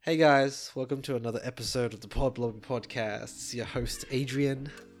Hey guys, welcome to another episode of the Pod Blog Podcast. It's your host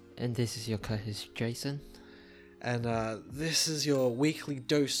Adrian, And this is your co-host Jason. and this is your weekly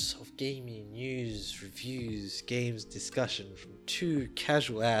dose of gaming news, reviews, games discussion from two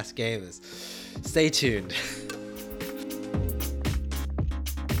casual ass gamers. Stay tuned.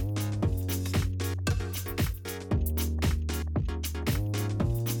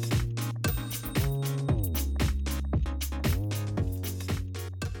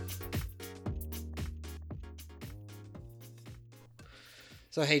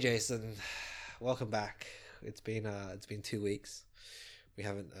 So hey Jason, welcome back. It's been 2 weeks. We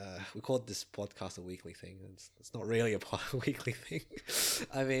haven't we called this podcast a weekly thing. It's not really a weekly thing.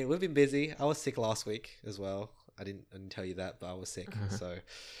 I mean, we've been busy. I was sick last week as well. I didn't tell you that, but I was sick. So,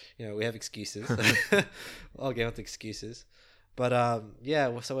 we have excuses. I'll get on to excuses. But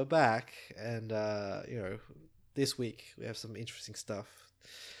so we're back, and this week we have some interesting stuff.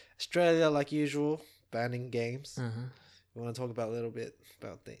 Australia, like usual, banning games. You want to talk about a little bit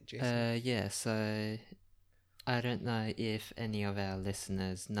about that, Jason? So I don't know if any of our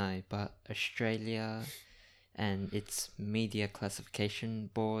listeners know, but Australia and its media classification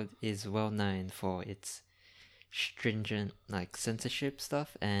board is well known for its stringent censorship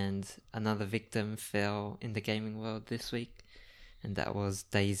stuff, and another victim fell in the gaming world this week, and that was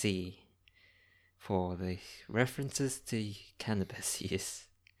Dayz for the references to cannabis use.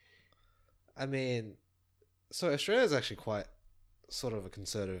 I mean, so Australia is actually quite sort of a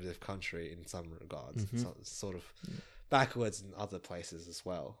conservative country in some regards. It's sort of backwards in other places as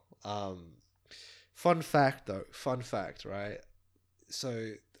well. Fun fact, right?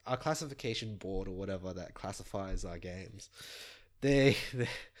 So our classification board or whatever that classifies our games, they're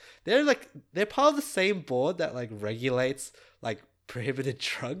part of the same board that regulates prohibited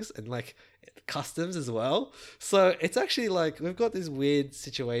drugs and customs as well. So it's actually we've got this weird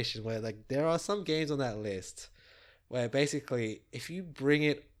situation where there are some games on that list where basically if you bring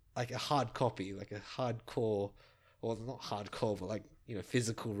it a hard copy, a hardcore, or not hardcore, but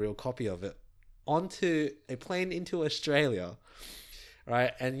physical real copy of it onto a plane into Australia,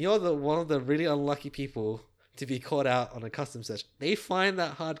 right? And you're one of the really unlucky people to be caught out on a customs search. They find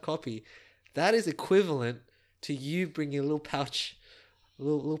that hard copy. That is equivalent to you bringing a little pouch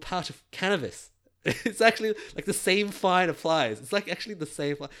of cannabis. It's actually the same fine applies. It's actually the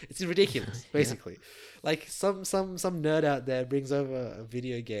same fine. It's ridiculous, basically. Some nerd out there brings over a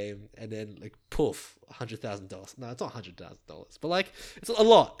video game and then poof, $100,000. No, it's not $100,000, but it's a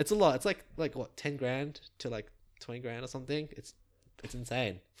lot. It's a lot. It's what, 10 grand to 20 grand or something. It's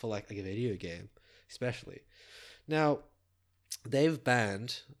insane for a video game, especially. Now, they've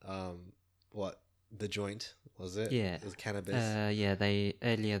banned the joint, was it? Yeah. It was cannabis. They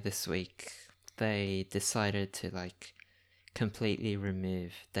earlier this week they decided to completely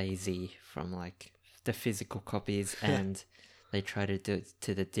remove Dayz from the physical copies, and they try to do it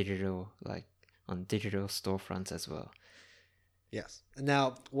to the digital, on digital storefronts as well. Yes.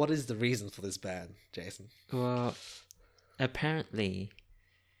 Now, what is the reason for this ban, Jason? Well, apparently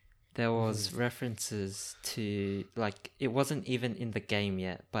there was references to it wasn't even in the game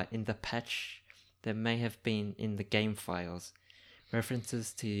yet, but in the patch there may have been in the game files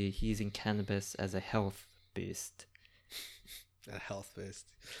references to using cannabis as a health boost. A health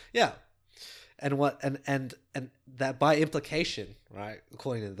boost. Yeah. And that by implication, right,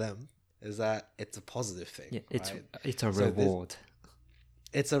 according to them, is that it's a positive thing. Yeah, it's So a reward.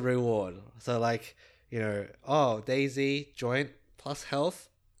 It's a reward. So Dayz joint plus health,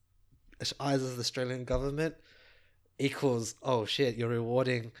 eyes of the Australian government equals, oh shit, you're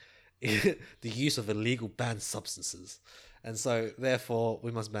rewarding the use of illegal banned substances. And so, therefore, we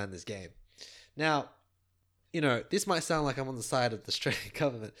must ban this game. Now, this might sound like I'm on the side of the Australian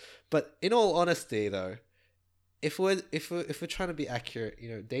government, but in all honesty, though, if we're trying to be accurate,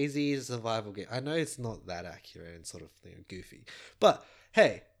 Dayz is a survival game. I know it's not that accurate and sort of goofy, but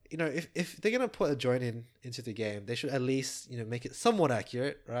hey, if they're gonna put a joint into the game, they should at least make it somewhat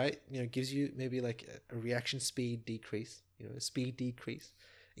accurate, right? Gives you maybe a reaction speed decrease, speed decrease.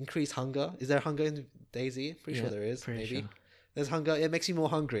 Increase hunger. Is there hunger in Dayz? Pretty sure there is. Maybe sure. There's hunger. It makes you more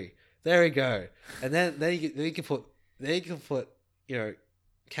hungry. There we go. And then you can put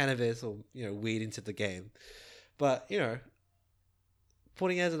cannabis or weed into the game. But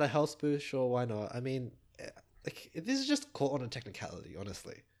putting it as a health boost, sure, why not? I mean, this is just caught on a technicality.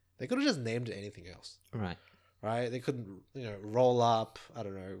 Honestly, they could have just named it anything else. Right. They couldn't roll up. I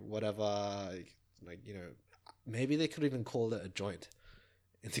don't know, whatever. Maybe they could even call it a joint.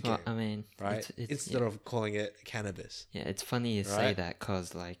 Game, I mean, right? Instead of calling it cannabis. Yeah, it's funny you say that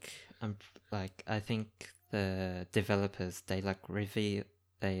because I think the developers they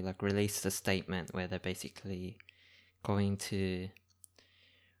they like released a statement where they're basically going to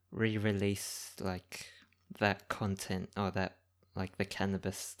re-release like that content or that like the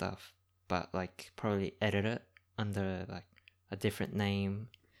cannabis stuff, but like probably edit it under like a different name,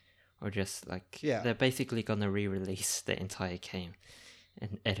 or just like they're basically gonna re-release the entire game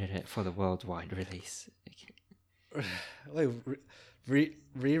and edit it for the worldwide release. Wait,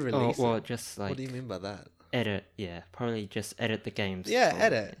 re-release? Or just like, what do you mean by that? Edit, yeah, probably just edit the games. Yeah,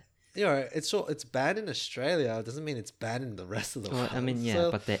 edit. You know, it's banned in Australia. It doesn't mean it's banned in the rest of the world. I mean, yeah,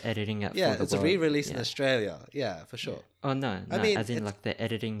 but they're editing it for the world. Yeah, it's a re-release in Australia. Yeah, for sure. Yeah. Oh, no, I mean, as in, like, they're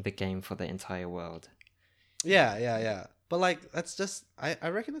editing the game for the entire world. Yeah. But, like, that's just... I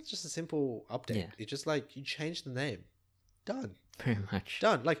reckon it's just a simple update. Yeah. You just, like, you change the name. Done. Pretty much.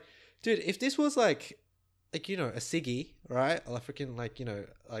 Done. Like, dude, if this was, like, you know, a ciggy, right? Or freaking, like, you know,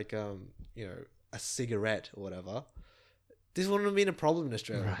 a cigarette or whatever... This wouldn't have been a problem in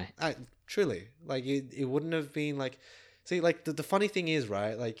Australia. Right. Truly. Like, it wouldn't have been, like... See, like, the funny thing is,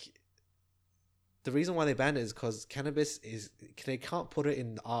 right, like, the reason why they banned it is because cannabis is... They can't put it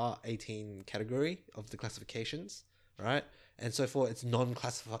in the R18 category of the classifications, right? And so forth, it's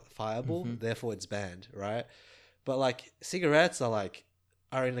non-classifiable, therefore it's banned, right? But, like, cigarettes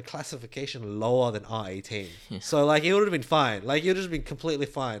are in a classification lower than R18. Yeah. So, like, it would have been fine. Like, it would have been completely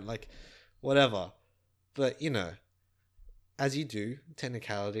fine. Like, whatever. But, you know... As you do,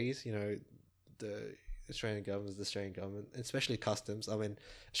 technicalities, you know, the Australian government is the Australian government, especially customs. I mean,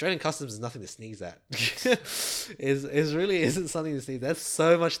 Australian customs is nothing to sneeze at. is really isn't something to sneeze. There's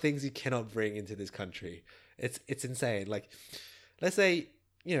so much things you cannot bring into this country. It's insane. Like, let's say,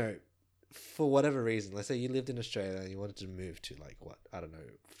 you know, for whatever reason, let's say you lived in Australia and you wanted to move to like what, I don't know,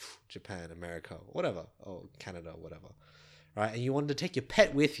 Japan, America, whatever, or Canada, whatever, right? And you wanted to take your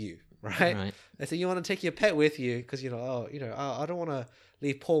pet with you. Right? And so you want to take your pet with you because, I don't want to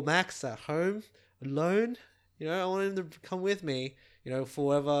leave poor Max at home alone. You know, I want him to come with me,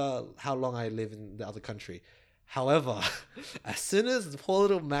 for how long I live in the other country. However, as soon as poor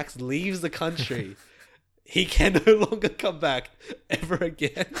little Max leaves the country, he can no longer come back ever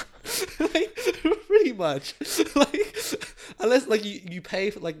again. Like, pretty much. Like, unless like you pay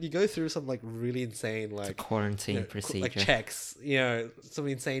for, like, you go through some like really insane like quarantine procedure, like checks, some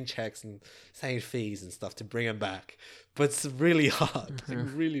insane checks and insane fees and stuff to bring him back. But it's really hard, like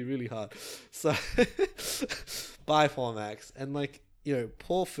really, really hard. So buy for Max and like,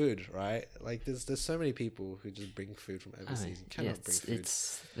 poor food, right? Like there's so many people who just bring food from overseas and cannot bring food.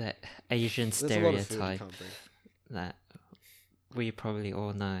 It's that Asian stereotype that we probably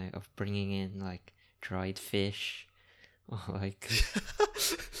all know of bringing in like dried fish or like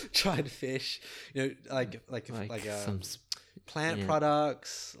dried fish, like some plant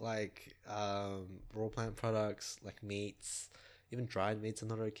products, like raw plant products, like meats. Even dried meats are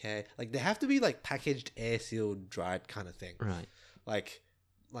not okay. Like they have to be like packaged, air sealed, dried kind of thing. Right. Like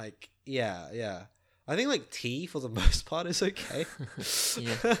yeah. I think like tea for the most part is okay.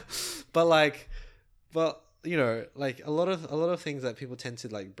 Yeah. but like a lot of things that people tend to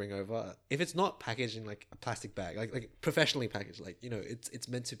like bring over, if it's not packaged in like a plastic bag, like professionally packaged, like, it's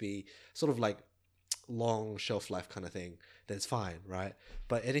meant to be sort of like long shelf life kind of thing, then it's fine, right?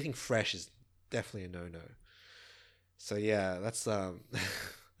 But anything fresh is definitely a no. So yeah, that's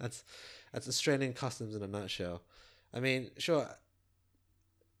that's Australian customs in a nutshell. I mean, sure,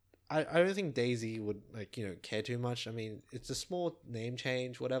 I don't think Dayz would like, care too much. I mean, it's a small name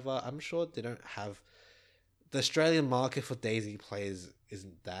change, whatever. I'm sure they don't have... The Australian market for Dayz players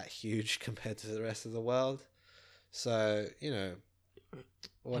isn't that huge compared to the rest of the world. So,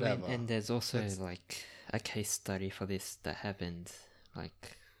 whatever. I mean, and there's also like a case study for this that happened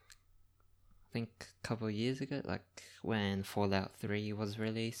like I think a couple of years ago, like when Fallout 3 was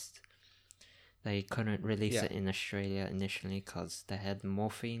released. They couldn't release it in Australia initially because they had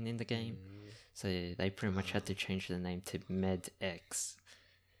morphine in the game. So they pretty much had to change the name to MedX.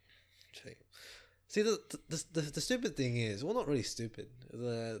 See, the stupid thing is, well, not really stupid.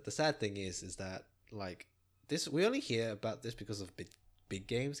 The sad thing is that like this, we only hear about this because of big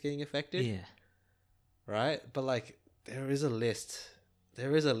games getting affected. Yeah. Right? But like there is a list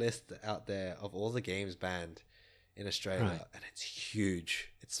out there of all the games banned in Australia, and it's huge.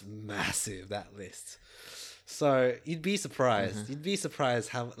 It's massive, that list. So you'd be surprised. You'd be surprised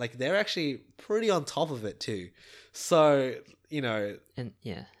how like they're actually pretty on top of it too. So, and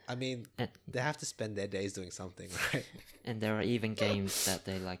yeah, I mean, they have to spend their days doing something, right? And there are even games that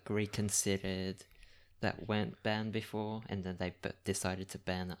they like reconsidered that weren't banned before, and then they decided to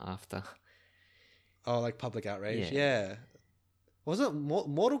ban it after. Oh, like public outrage. Yeah. wasn't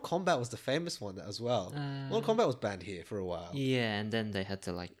Mortal Kombat was the famous one as well. Mortal Kombat was banned here for a while. Yeah, and then they had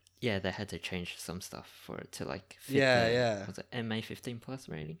to they had to change some stuff for it to fit was it MA 15 plus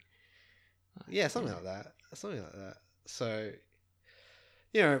rating? Yeah, something like that. Something like that. So,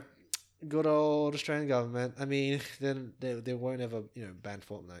 good old Australian government. I mean, then they won't ever ban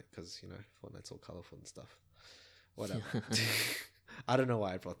Fortnite because Fortnite's all colourful and stuff. Whatever. I don't know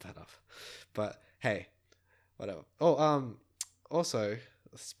why I brought that up, but hey, whatever. Oh, also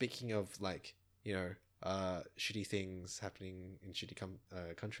speaking of shitty things happening in shitty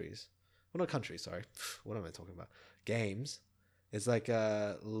countries. Well, not countries. Sorry, what am I talking about? Games. It's like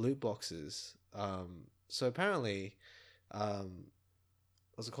loot boxes. So apparently,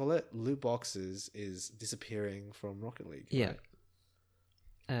 what's it called? Loot boxes is disappearing from Rocket League. Yeah.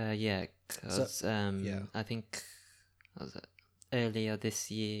 Right? Yeah, because I think was it earlier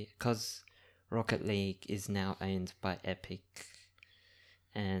this year, because Rocket League is now owned by Epic,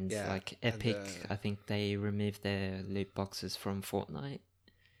 and Epic, I think they removed their loot boxes from Fortnite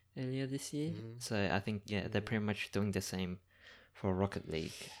earlier this year. Mm-hmm. So I think they're pretty much doing the same for Rocket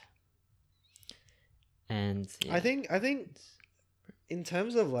League. And I think in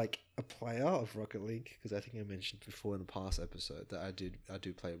terms of a player of Rocket League, because I think I mentioned before in the past episode that I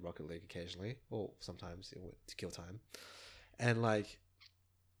do play Rocket League occasionally, or sometimes to kill time, and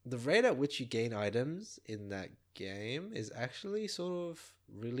the rate at which you gain items in that game is actually sort of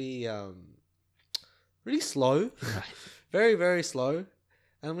really slow, right. Very, very slow.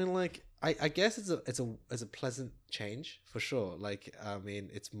 I mean, I guess it's a pleasant change for sure. I mean,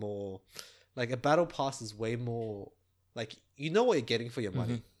 it's more a battle pass is way more what you're getting for your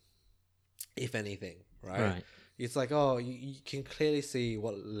money, if anything, right? It's you can clearly see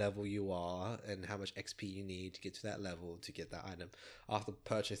what level you are and how much XP you need to get to that level to get that item after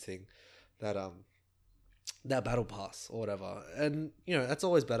purchasing that battle pass or whatever. And that's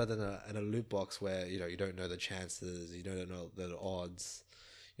always better than a loot box where you don't know the chances, you don't know the odds.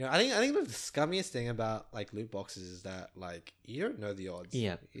 I think the scummiest thing about loot boxes is that you don't know the odds.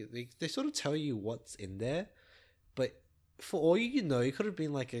 Yeah, they sort of tell you what's in there, but for all it could have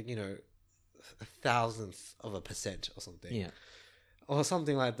been a thousandth of a percent or something. Yeah, or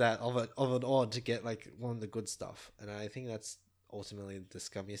something like that of an odd to get one of the good stuff. And I think that's ultimately the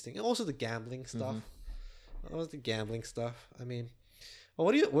scummiest thing. And also the gambling stuff. The gambling stuff. I mean, well,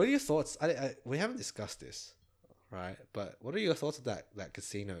 what are your thoughts? We haven't discussed this. Right, but what are your thoughts of that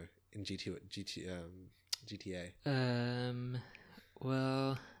casino in GTA?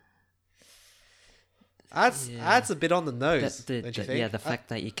 Well, that's a bit on the nose, don't you think? Yeah, the fact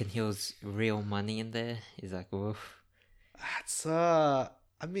that you can use real money in there is woof. That's I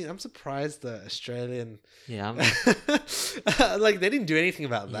mean, I'm surprised the Australian. Yeah, they didn't do anything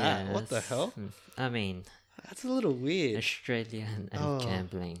about that. What the hell? I mean, that's a little weird. Australian and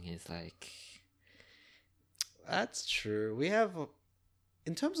gambling is That's true. We have,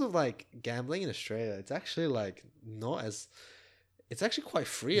 in terms of gambling in Australia, it's actually not as, it's actually quite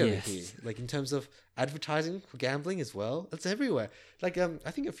free over here. In terms of advertising for gambling as well, it's everywhere. I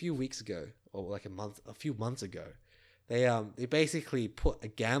think a few weeks ago or a few months ago, they basically put a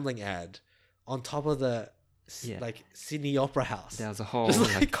gambling ad on top of the Sydney Opera House. There was a whole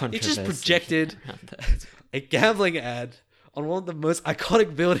controversy. It just projected a gambling ad on one of the most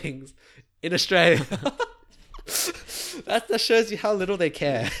iconic buildings in Australia. That shows you how little they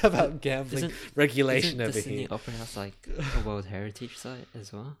care about gambling regulation over here. Isn't the Sydney Opera House a World Heritage Site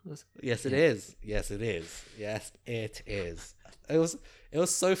as well? Yes, it is. Yes, it is. Yes, it is. It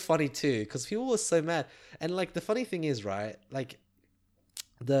was so funny too because people were so mad, and the funny thing is, right?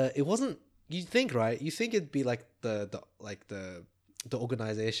 It wasn't. You think, right? You think it'd be the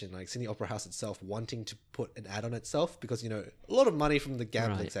organization, Sydney Opera House itself, wanting to put an ad on itself because a lot of money from the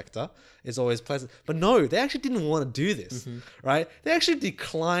gambling sector is always pleasant. But no, they actually didn't want to do this, right? They actually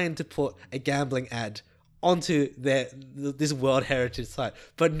declined to put a gambling ad onto this World Heritage Site.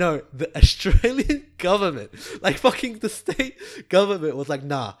 But no, the Australian government, fucking the state government, was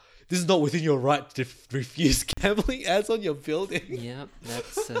nah. This is not within your right to refuse gambling ads on your building. Yep,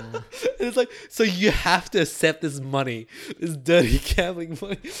 that's... And it's so you have to accept this money, this dirty gambling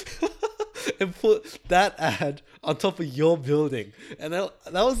money, and put that ad on top of your building. And that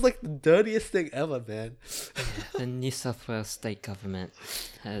was the dirtiest thing ever, man. Yeah, the New South Wales state government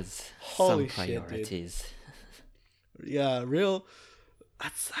has Holy some priorities. Shit, dude. Yeah, real...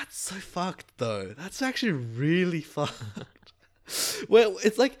 That's so fucked, though. That's actually really fucked. Well,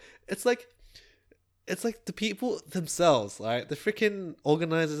 it's it's like the people themselves, right? The freaking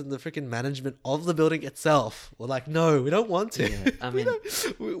organizers and the freaking management of the building itself were like, no, we don't want to. Yeah, I mean,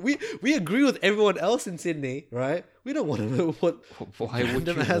 we agree with everyone else in Sydney, right? We don't want to put why would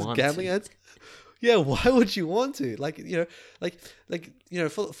you as want gambling to? ads. Yeah, why would you want to? Like, for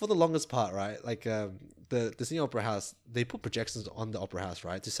the longest part, right? Like, the Sydney Opera House, they put projections on the Opera House,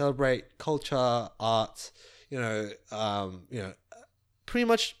 right, to celebrate culture, art, pretty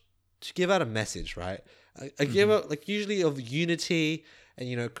much to give out a message, right? Give out like usually of unity and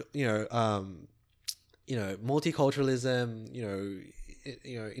multiculturalism,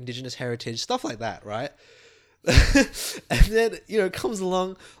 indigenous heritage, stuff like that, right? And then comes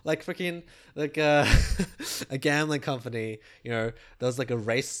along like freaking like a gambling company. There's like a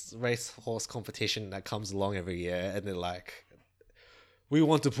race horse competition that comes along every year, and they're like, we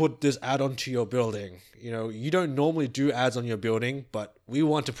want to put this ad onto your building. You don't normally do ads on your building, but we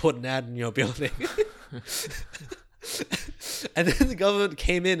want to put an ad in your building. And then the government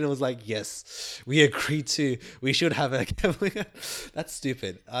came in and was like, yes, we agreed to, we should have a gambling ad. That's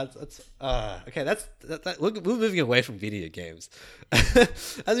stupid. Okay, we're moving away from video games.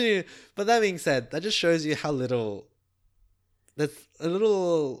 But that being said, that just shows you how little, it's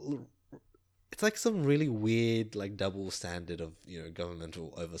like some really weird like double standard of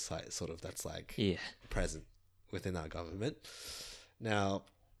governmental oversight sort of that's like present within our government. Now,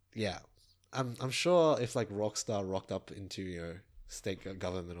 yeah, I'm sure if like Rockstar rocked up into state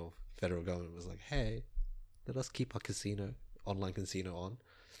government or federal government was like, hey, let us keep our online casino on,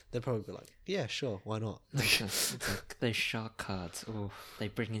 they'd probably be like, yeah, sure, why not? It's like those shark cards. Oh, they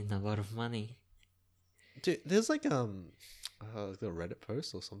bring in a lot of money. Dude, there's like a Reddit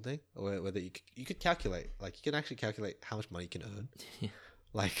post or something where you could calculate, like you can actually calculate how much money you can earn. Yeah.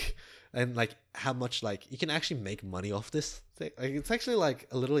 Like, and like how much like you can actually make money off this thing. Like it's actually like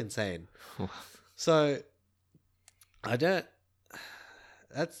a little insane. So I don't,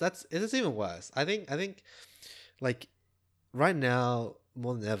 it's even worse. I think like right now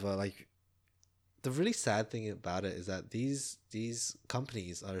more than ever, like the really sad thing about it is that these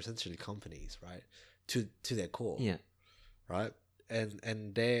companies are essentially companies, right? To their core. Yeah. Right?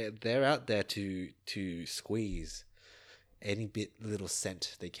 And they're out there to squeeze any little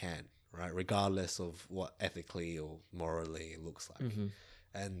cent they can, right? Regardless of what ethically or morally it looks like. Mm-hmm.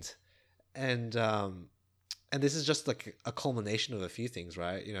 And this is just like a culmination of a few things,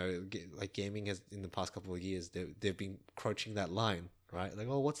 right? Like gaming has in the past couple of years, they've been approaching that line, right? Like,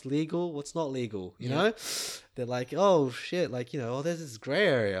 oh, what's legal? What's not legal? You know? They're like, oh shit, like, oh, there's this gray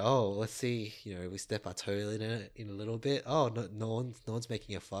area. Oh, let's see, we step our toe in it in a little bit. Oh, no one's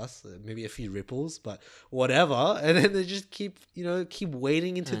making a fuss. Maybe a few ripples, but whatever. And then they just keep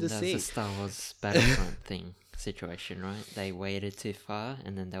wading into the sea. That's the Star Wars Battlefront thing situation, right? They waded too far,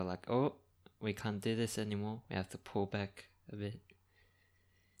 and then they were like, oh, we can't do this anymore. We have to pull back a bit.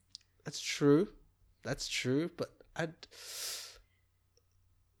 That's true, but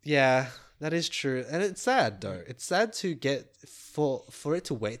yeah, that is true. And it's sad though. It's sad to get for it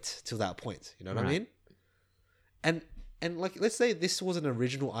to wait till that point. You know what I mean? And like, let's say this was an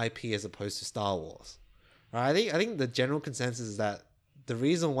original IP as opposed to Star Wars. Right? I think the general consensus is that the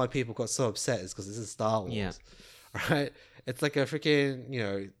reason why people got so upset is because this is Star Wars. Yeah. Right? It's like a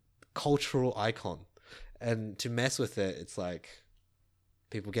freaking, cultural icon. And to mess with it, it's like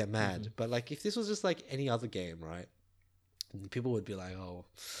people get mad. Mm-hmm. But like if this was just like any other game, right? People would be like,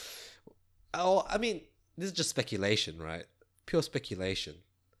 oh, I mean, this is just speculation, right? Pure speculation.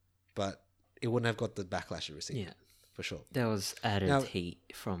 But it wouldn't have got the backlash it received. Yeah. For sure. There was added heat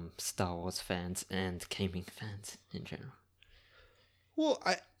from Star Wars fans and gaming fans in general. Well,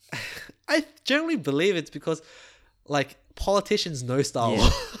 I generally believe it's because, like, politicians know Star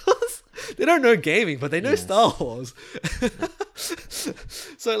Wars. They don't know gaming, but they know Star Wars.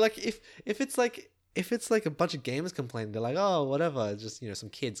 So, like, if it's like a bunch of gamers complaining, they're like, oh, whatever, just some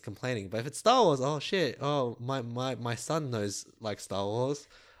kids complaining. But if it's Star Wars, oh shit, oh my son knows like Star Wars.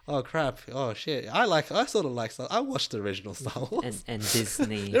 Oh crap, oh shit, I sort of like Star. I watched the original Star Wars. And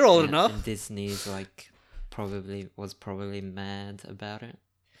Disney, they're old enough. And Disney's like was probably mad about it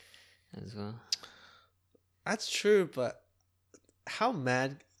as well. That's true, but how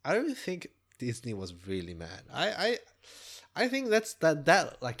mad? I don't think Disney was really mad. I think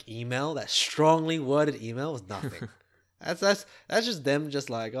that like email, that strongly worded email was nothing. That's just them just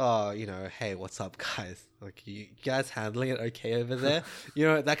like, oh, hey, what's up, guys? Like, you guys handling it okay over there?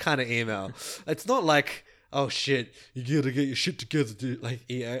 That kind of email. It's not like, oh shit, you gotta get your shit together, dude. Like,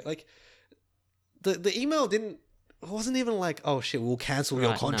 like the email wasn't even like, oh shit, we'll cancel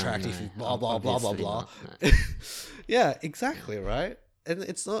your contract if you blah blah blah blah blah. No. Yeah, exactly, right. And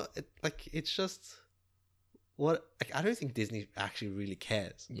it's not like, it's just, like, I don't think Disney actually really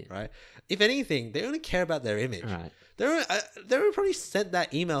cares, Yeah. right? If anything, they only care about their image. Right. They probably sent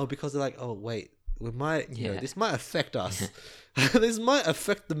that email because they're like, oh wait, we might, this might affect us. This might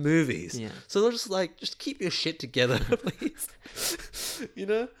affect the movies. Yeah. So they're just like, just keep your shit together, please.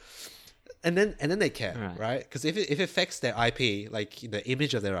 And then they care, right? Because if it affects their IP, like the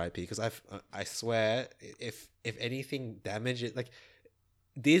image of their IP, because I swear, if anything damage it, like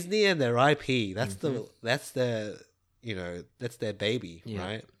Disney and their IP, that's that's their baby,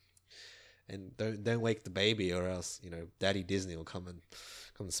 right? And don't wake the baby, or else Daddy Disney will come and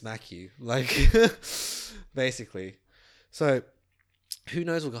smack you, like basically. So who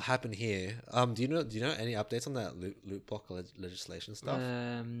knows what will happen here? Do you know any updates on that loot box legislation stuff?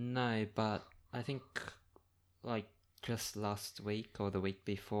 No, but I think like just last week or the week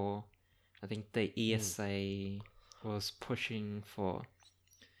before, I think the ESA was pushing for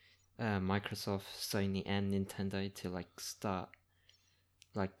Microsoft, Sony, and Nintendo to like start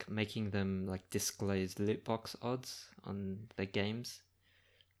like making them like disclose loot box odds on their games.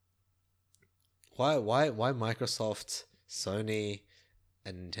 Why Microsoft, Sony,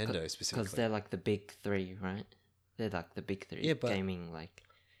 and Nintendo specifically? Because they're like the big three, right? They're like the big three gaming, like.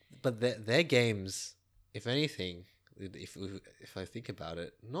 But their games, if anything, if I think about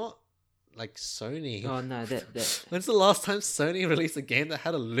it, not like Sony. Oh no, when's the last time Sony released a game that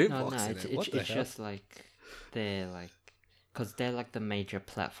had a loot box in it? It's just like they're like, because they're like the major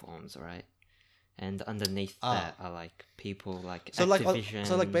platforms, right? And underneath that are like people like Activision.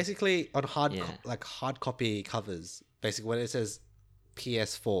 So like basically on hard copy covers, basically when it says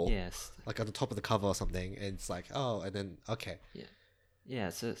PS4, yes, like on the top of the cover or something, and it's like and then so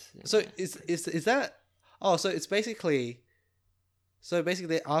is that so it's basically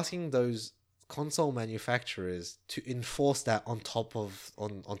they're asking those console manufacturers to enforce that on top of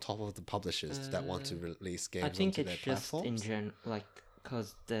the publishers that want to release games. I think onto it's their just platforms. in general, like,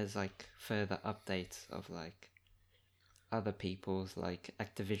 because there's like further updates of like other people's like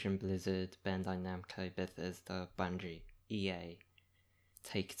Activision, Blizzard, Bandai Namco, Bethesda, Bungie, EA,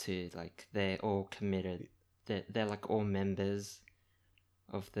 Take-Two, like they're all committed. They're like all members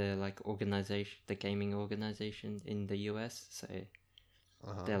of the like organization, the gaming organization in the US, so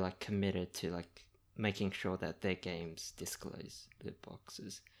they're like committed to like making sure that their games disclose loot box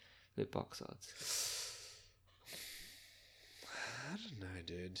odds. I don't know,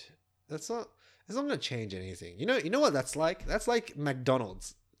 dude. It's not gonna change anything. You know what that's like? That's like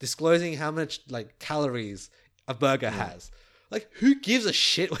McDonald's disclosing how much like calories a burger has. Like, who gives a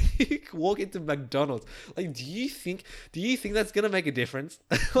shit when you walk into McDonald's? Like, do you think that's gonna make a difference?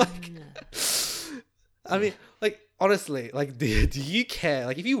 Like, I mean, like, honestly, like, do you care?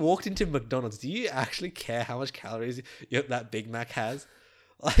 Like, if you walked into McDonald's, do you actually care how much calories that Big Mac has?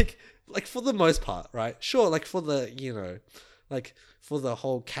 Like for the most part, right? Sure, like for the like for the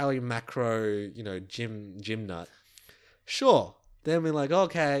whole calorie macro, gym nut. Sure. Then we're like,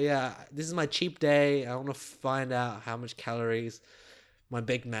 okay, yeah, this is my cheap day. I want to find out how much calories my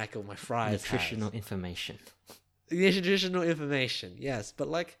Big Mac or my fries Nutritional information. Nutritional information, yes. But,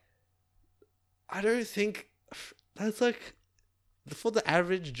 like, I don't think that's, like, for the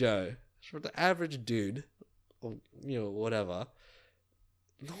average Joe, for the average dude, or, whatever,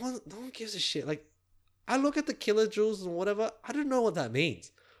 no one gives a shit. Like, I look at the kilojoules and whatever, I don't know what that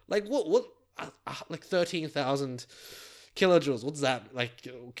means. Like, what like 13,000... kilojoules, what's that? Like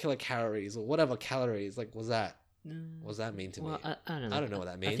kilocalories or whatever calories, like what does that mean to me? I don't know. I don't know what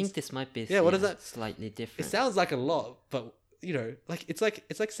that means. I think this might be what is that? Slightly different. It sounds like a lot, but like it's like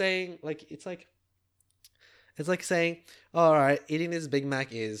saying all right, eating this Big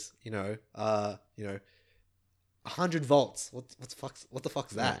Mac is 100 volts. What the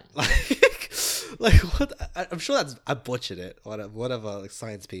fuck's that? Right. Like what? I'm sure I butchered it, whatever, like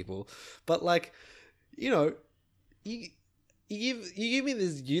science people, but like you give me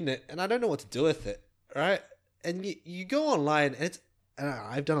this unit and I don't know what to do with it, right? And you go online and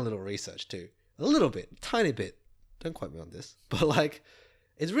I've done a little research too, a little bit, tiny bit. Don't quote me on this, but like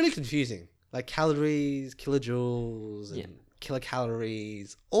it's really confusing. Like calories, kilojoules, and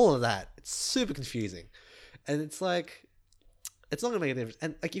kilocalories, all of that. It's super confusing, and it's like it's not gonna make a difference.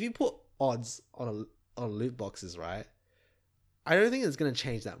 And like if you put odds on loot boxes, right? I don't think it's gonna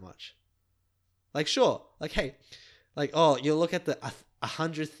change that much. Like sure, like hey. Like, you look at the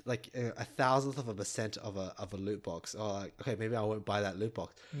 100th, like a 1,000th% of a loot box. Oh, like, okay, maybe I won't buy that loot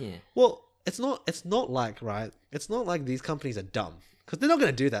box. Yeah. Well, it's not like, right? It's not like these companies are dumb, because they're not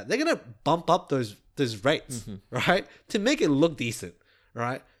going to do that. They're going to bump up those rates, right, to make it look decent,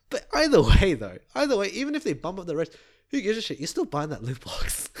 right? But either way, even if they bump up the rates, who gives a shit? You're still buying that loot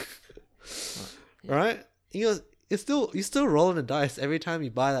box, right? you're still rolling the dice every time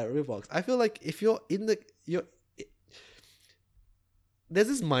you buy that loot box. I feel like if you're in the there's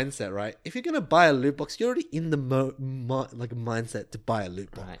this mindset, right? If you're gonna buy a loot box, you're already in the like a mindset to buy a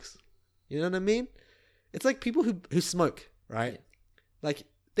loot box. Right. You know what I mean? It's like people who smoke, right? Yeah. Like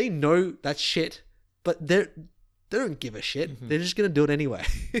they know that shit, but they don't give a shit. Mm-hmm. They're just gonna do it anyway.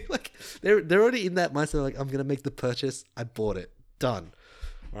 Like they're already in that mindset. Like I'm gonna make the purchase. I bought it. Done.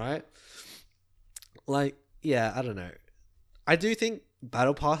 Right? Like yeah, I don't know. I do think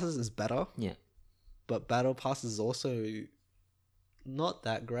battle passes is better. Yeah. But battle passes is also not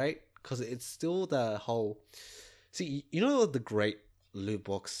that great because it's still the whole. See, you know what the great loot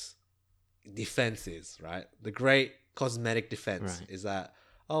box defense is, right? The great cosmetic defense is that,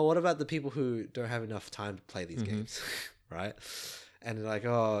 oh, what about the people who don't have enough time to play these games, right? And they're like,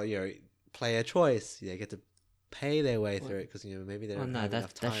 oh, player choice. They get to pay their way through it because maybe they don't have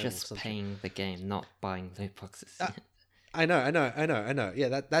enough time. That's just paying the game, not buying loot boxes. I know.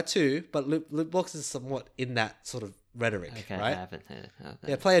 Yeah, that too. But loot boxes is somewhat in that sort of rhetoric, okay, right? I haven't heard of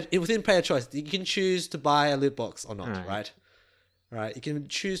that. Yeah, within player choice, you can choose to buy a loot box or not, right? Right. You can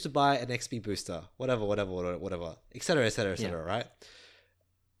choose to buy an XP booster, whatever, etc., right?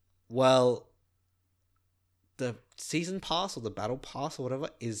 Well, the season pass or the battle pass or whatever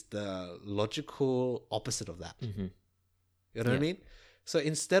is the logical opposite of that. Mm-hmm. You know what I mean? So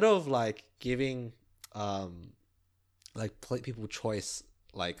instead of like giving people choice,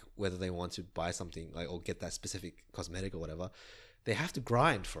 like whether they want to buy something like or get that specific cosmetic or whatever, they have to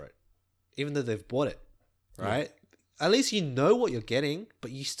grind for it, even though they've bought it, right? Yeah. At least you know what you're getting, but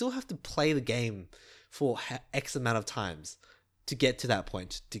you still have to play the game for X amount of times to get to that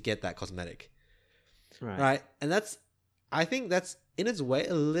point to get that cosmetic, right? And I think that's in its way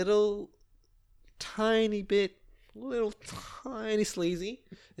a little tiny sleazy,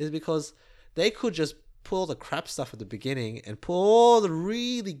 is because they could just put all the crap stuff at the beginning and put all the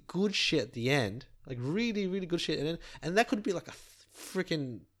really good shit at the end, like really, really good shit, and that could be like a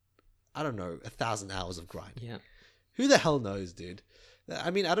freaking, I don't know, 1,000 hours of grind. Yeah. Who the hell knows, dude? I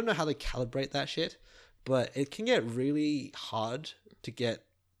mean, I don't know how they calibrate that shit, but it can get really hard to get,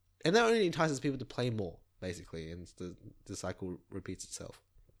 and that only entices people to play more, basically, and the cycle repeats itself.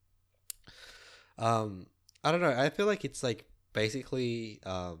 I don't know. I feel like it's like basically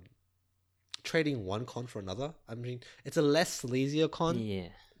trading one con for another. I mean, it's a less sleazier con. Yeah.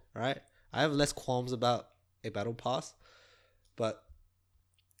 Right? I have less qualms about a battle pass, but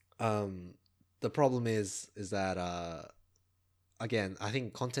the problem is that again, I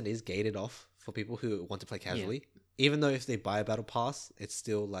think content is gated off for people who want to play casually. Yeah. Even though if they buy a battle pass, it's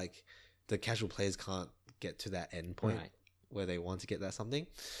still like the casual players can't get to that end point where they want to get that something.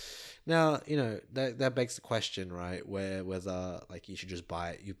 Now, that begs the question, right? Whether like you should just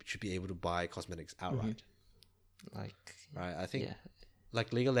you should be able to buy cosmetics outright. Mm-hmm. Right? I think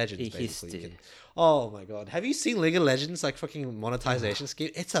like League of Legends basically. Oh my god. Have you seen League of Legends like fucking monetization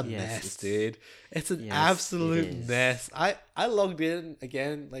scheme? It's a mess, dude. It's an absolute mess. I logged in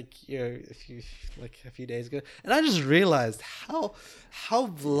again a few days ago, and I just realized how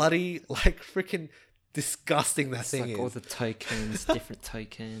bloody like freaking disgusting that thing is. All the tokens, different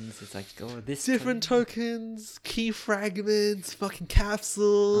tokens. It's like, this different tokens, key fragments, fucking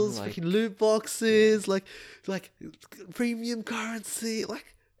capsules, fucking loot boxes, like premium currency.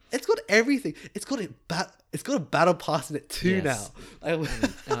 Like, it's got everything. It's got a battle pass in it too now. The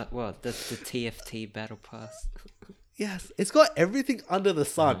TFT battle pass. Yes, it's got everything under the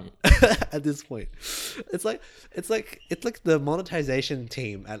sun at this point. It's like the monetization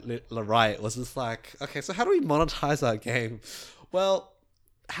team at Riot was just like, okay, so how do we monetize our game? Well,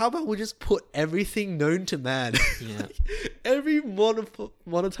 how about we just put everything known to man, every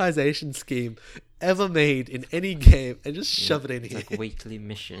monetization scheme ever made in any game, and just shove it in here. Like weekly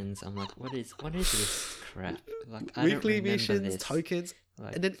missions. I'm like, what is this crap? Like, weekly missions, tokens.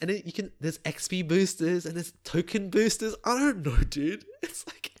 And then you can, there's XP boosters and there's token boosters. I don't know, dude. It's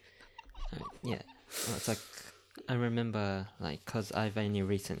like, well, it's like, I remember, like, cause I've only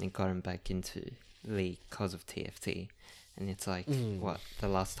recently gotten back into League cause of TFT, and it's like, the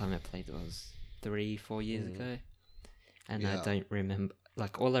last time I played was 3-4 years ago, and I don't remember.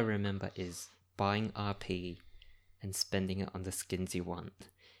 Like, all I remember is buying RP and spending it on the skins you want,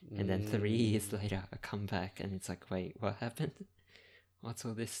 and then 3 years later I come back and it's like, wait, what happened? What's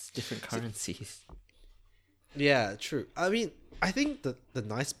all this different currencies? Yeah, true. I mean, I think the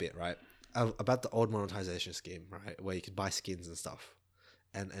nice bit, right, about the old monetization scheme, right, where you could buy skins and stuff,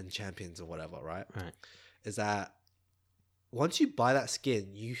 and champions or whatever, right, is that once you buy that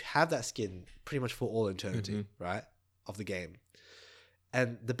skin, you have that skin pretty much for all eternity, right, of the game.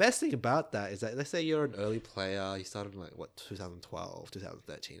 And the best thing about that is that, let's say you're an early player, you started in like, what, 2012,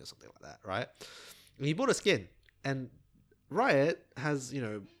 2013 or something like that, right? And you bought a skin, and Riot has,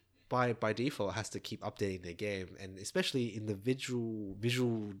 by default, has to keep updating their game, and especially in the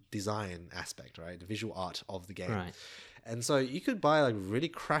visual design aspect, right? The visual art of the game. Right. And so you could buy like really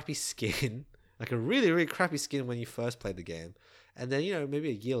crappy skin, like a really, really crappy skin when you first played the game. And then, maybe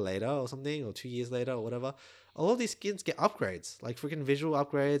a year later or something, or 2 years later or whatever, all of these skins get upgrades, like freaking visual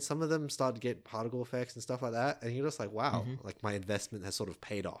upgrades. Some of them start to get particle effects and stuff like that. And you're just like, wow, like my investment has sort of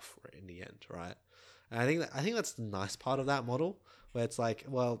paid off in the end, right? And I think that's the nice part of that model, where it's like,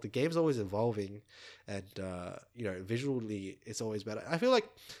 well, the game's always evolving, and visually it's always better. I feel like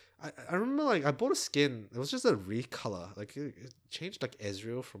I remember, like, I bought a skin. It was just a recolor. Like, it changed, like,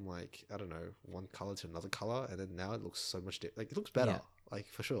 Ezreal from, like, I don't know, one color to another color, and then now it looks so much like, it looks better, like,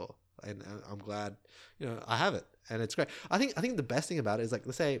 for sure. And I'm glad, I have it, and it's great. I think the best thing about it is, like,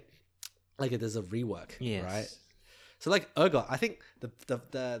 let's say, like, there's a rework, right? So, like, Urgot, I think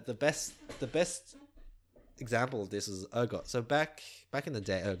the best example of this is Urgot. So back in the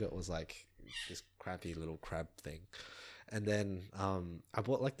day, Urgot was like this crappy little crab thing. And then I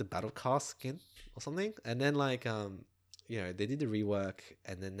bought like the Battle Cast skin or something. And then like they did the rework,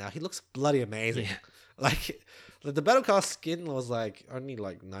 and then now he looks bloody amazing. Yeah. Like the Battle Cast skin was like only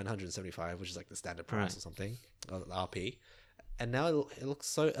like 975, which is like the standard price or something, or the RP. And now it looks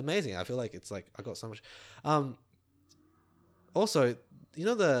so amazing. I feel like it's like I got so much. Also,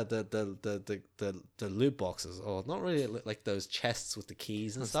 the loot boxes, or not really, like those chests with the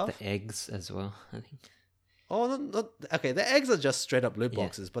keys and stuff. The eggs as well, I think. Oh, not okay. The eggs are just straight up loot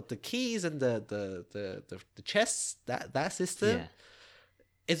boxes, but the keys and the chests, that system,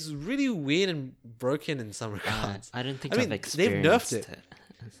 it's really weird and broken in some regards. I don't think I've experienced they've nerfed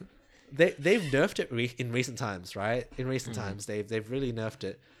it. They've nerfed it in recent times, right? In recent times, they've really nerfed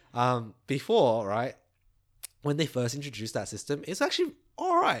it. Before, right, when they first introduced that system, it's actually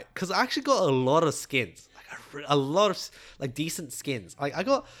all right, because I actually got a lot of skins, like a lot of like decent skins. Like I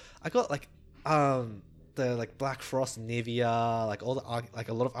got like the like Black Frost Nivea, like all the like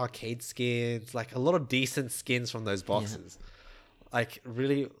a lot of arcade skins, like a lot of decent skins from those boxes. Like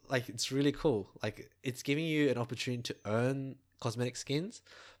really, like it's really cool. Like it's giving you an opportunity to earn cosmetic skins,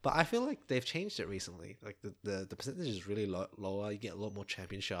 but I feel like they've changed it recently. Like the percentage is really lower. You get a lot more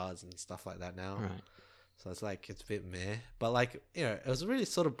champion shards and stuff like that now. Right. So it's like it's a bit meh, but like it was really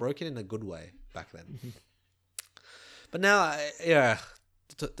sort of broken in a good way back then. But now,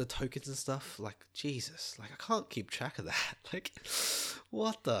 the tokens and stuff, like Jesus, like I can't keep track of that. Like,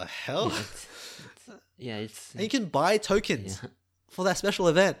 what the hell? It's and you can buy tokens for that special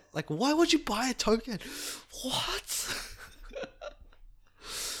event. Like, why would you buy a token? What?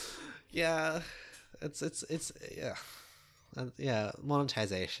 It's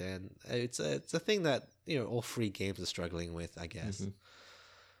monetization. It's a thing that all free games are struggling with, I guess.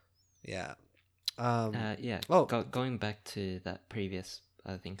 Going back to that previous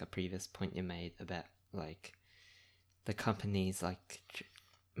point you made about like the companies like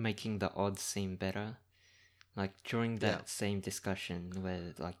making the odds seem better. Like during that same discussion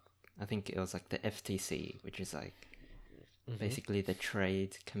where like I think it was like the FTC, which is like basically the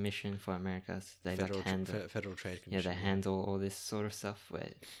Trade Commission for America. They Federal Trade Trade Commission. Yeah, they handle all this sort of stuff. Where,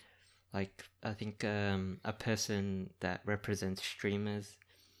 like, I think a person that represents streamers,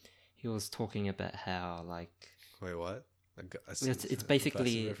 he was talking about how like. Wait, what? It's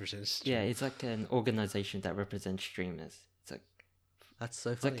basically it's like an organization that represents streamers. It's like that's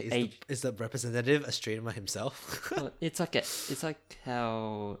so funny. Like is the representative a streamer himself? Well, it's like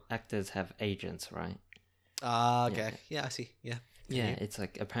how actors have agents, right? Okay. Yeah, I see. Yeah. Yeah, it's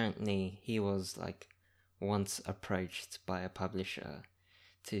like apparently he was like once approached by a publisher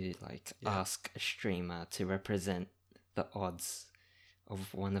to like ask a streamer to represent the odds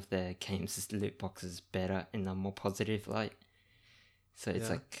of one of their games' loot boxes better in a more positive light. So it's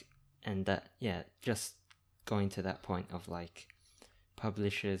like, and that, just going to that point of like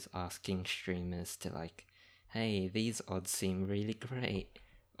publishers asking streamers to like, hey, these odds seem really great,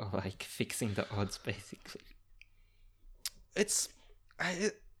 or like fixing the odds basically.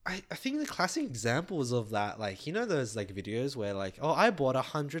 I think the classic examples of that, like, those like videos where like, oh, I bought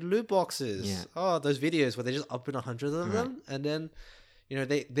 100 loot boxes. Yeah. Oh, those videos where they just open 100 of them, and then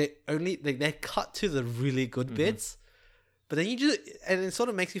they cut to the really good bits, but then and it sort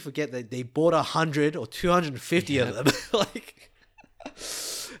of makes you forget that they bought 100 or 250 of them, like,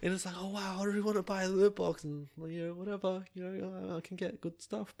 and it's like, oh wow, I really want to buy a loot box and whatever, I can get good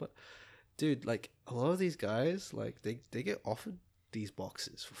stuff, but dude, like a lot of these guys, like they get offered these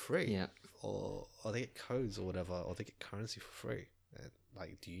boxes for free, or they get codes or whatever, or they get currency for free. And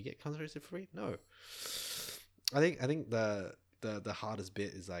like, do you get countries for free? No. I think the hardest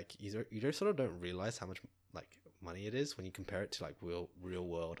bit is like you just sort of don't realize how much like money it is when you compare it to like real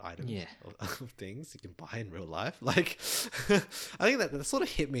world items of things you can buy in real life. Like, I think that sort of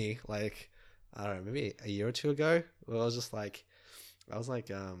hit me like, I don't know, maybe a year or two ago, where I was like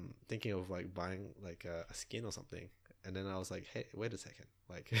thinking of like buying like a skin or something, and then I was like, hey, wait a second,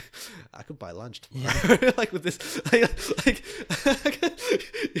 like I could buy lunch tomorrow. Like with this, like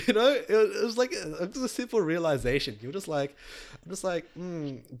you know, it was like a simple realization. You're just like, I'm just like,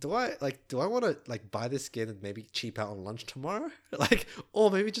 do I want to like buy this skin and maybe cheap out on lunch tomorrow, like,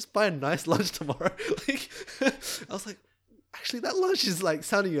 or maybe just buy a nice lunch tomorrow. Like, I was like, actually, that lunch is like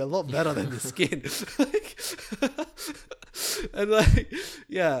sounding a lot better than the skin. Like, and like,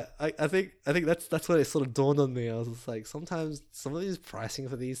 yeah, I think that's what it sort of dawned on me. I was just like, sometimes some of these pricing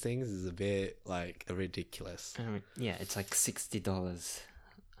for these things is a bit like ridiculous. Yeah, it's like $60,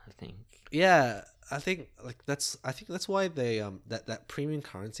 I think. Yeah, I think that's why they that premium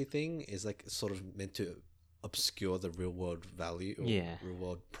currency thing is like sort of meant to obscure the real world value or real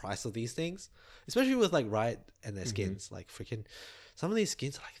world price of these things, especially with like Riot and their skins. Like freaking some of these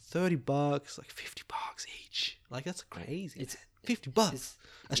skins are like $30, like $50 each. Like that's crazy. It's $50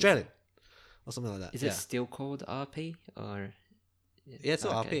 Australian or something like that. Is it still called RP or? Yeah, it's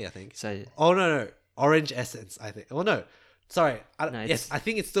still RP, I think. So no, Orange Essence, I think. Oh no, sorry. Yes, I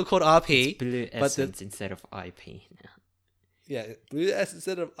think it's still called RP. It's Blue Essence instead of IP now. Yeah, Blue Essence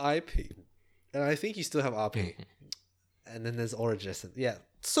instead of IP. And I think you still have RP. And then there's Orange Essence. Yeah,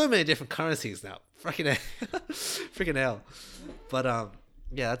 so many different currencies now. Freaking hell. But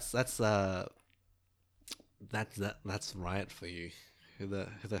yeah, that's Riot for you. Who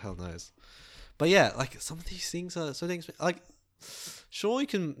the hell knows? But yeah, like some of these things are like, sure, you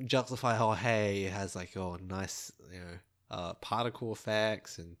can justify how, hey, it has like nice, you know, particle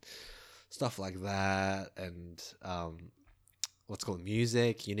effects and stuff like that, and what's called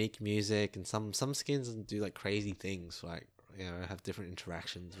unique music, and some skins do like crazy things, like, you know, have different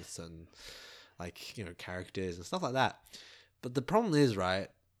interactions with certain, like, you know, characters and stuff like that. But the problem is, right,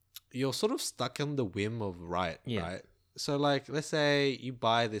 you're sort of stuck on the whim of Riot, right? So like, let's say you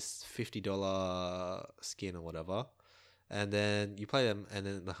buy this $50 skin or whatever, and then you play them, and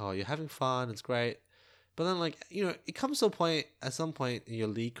then like, oh, you're having fun, it's great. But then, like, you know, it comes to a point, at some point in your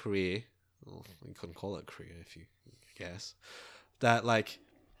League career, well, you couldn't call it a career if you guess, that like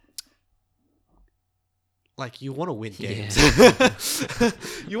you want to win games.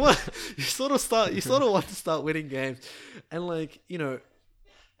 you sort of want to start winning games, and like, you know,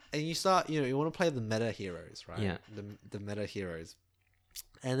 and you start, you know, you want to play the meta heroes, right? Yeah. The meta heroes,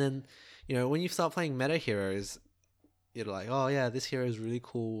 and then, you know, when you start playing meta heroes, you're like, oh yeah, this hero is really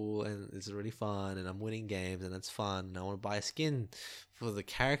cool and it's really fun, and I'm winning games and it's fun, and I want to buy a skin for the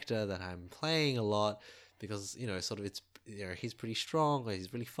character that I'm playing a lot because, you know, sort of it's, you know, he's pretty strong or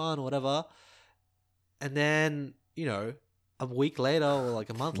he's really fun or whatever. And then, you know, a week later or like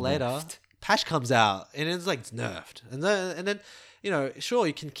a month later, patch comes out and it's like, it's nerfed. And then, you know, sure,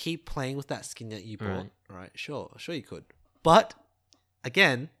 you can keep playing with that skin that you bought, right? Sure you could. But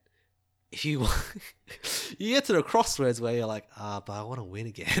again, if you you get to the crossroads where you're like, but I want to win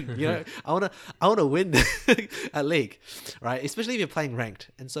again. You know, I want to win at League, right? Especially if you're playing ranked,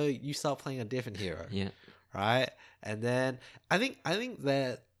 and so you start playing a different hero, right? And then I think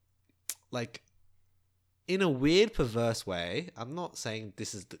that, like, in a weird, perverse way, I'm not saying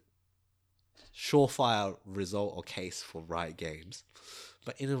this is the surefire result or case for Riot Games,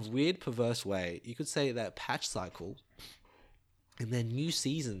 but in a weird, perverse way, you could say that patch cycle and then new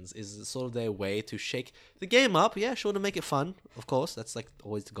seasons is sort of their way to shake the game up. Yeah, sure, to make it fun, of course. That's like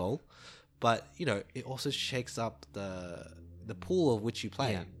always the goal. But, you know, it also shakes up the pool of which you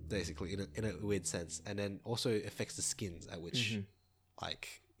play, basically, in a weird sense. And then also affects the skins at which, like,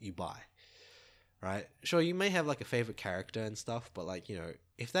 you buy. Right? Sure, you may have like a favorite character and stuff, but like, you know,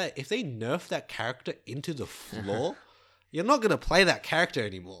 if they nerf that character into the floor, you're not gonna play that character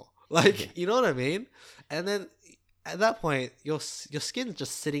anymore. Like, you know what I mean? And then at that point, your skin's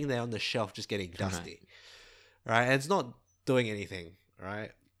just sitting there on the shelf, just getting dusty, right? And it's not doing anything,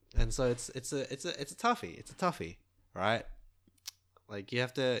 right? And so it's a toughie. It's a toughie, right? Like,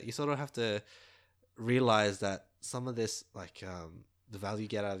 you sort of have to realize that some of this, like, the value you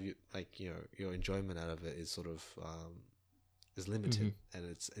get out of you, like, you know, your enjoyment out of it is sort of is limited, and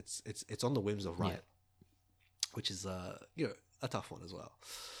it's on the whims of Riot, which is you know, a tough one as well.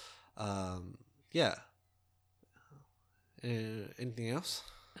 Anything else?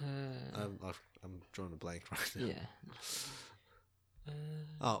 I'm drawing a blank right now.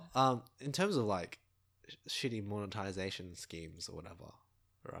 Yeah. In terms of like shitty monetization schemes or whatever,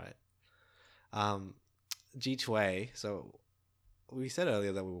 right? G2A. So we said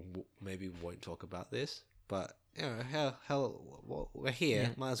earlier that we maybe won't talk about this, but you know, hell, we're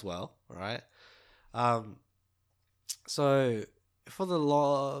here, might as well, right? So for the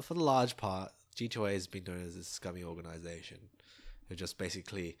large part, G2A has been known as a scummy organization who just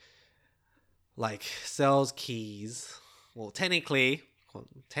basically like sells keys. Well, technically,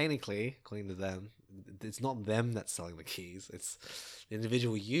 according to them, it's not them that's selling the keys. It's the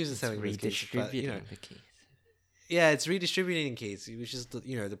individual user selling the keys. But, you know, the keys. yeah, it's redistributing keys, which is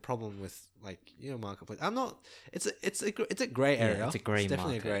the problem with marketplace. I'm not. It's a gray area. Yeah, it's a gray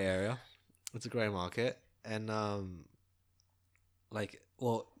definitely market. a gray area. It's a gray market, and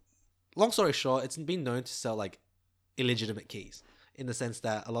long story short, it's been known to sell like illegitimate keys in the sense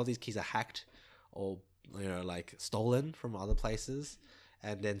that a lot of these keys are hacked or like stolen from other places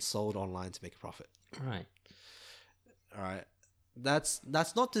and then sold online to make a profit. Right. All right. That's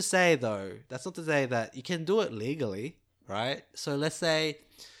not to say though. That's not to say that you can do it legally, right? So let's say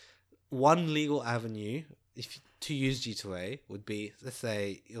one legal avenue to use G2A would be, let's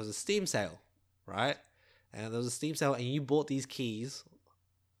say it was a Steam sale, right? And there was a Steam sale and you bought these keys,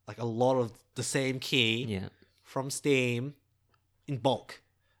 like a lot of the same key from Steam in bulk.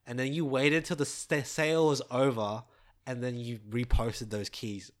 And then you waited till the sale was over and then you reposted those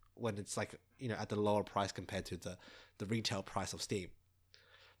keys when it's like, at the lower price compared to the retail price of Steam.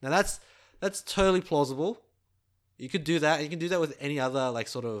 Now that's totally plausible. You could do that. You can do that with any other like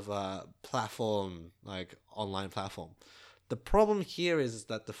sort of platform, like online platform. The problem here is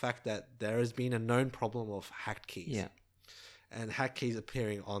that the fact that there has been a known problem of hacked keys. Yeah. And hacked keys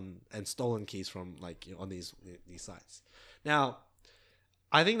appearing and stolen keys from like on these sites. Now,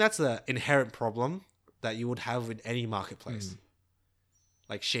 I think that's an inherent problem that you would have in any marketplace.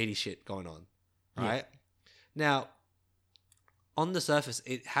 Like shady shit going on, right? Now, on the surface,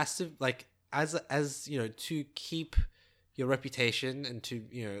 it has to like as to keep your reputation and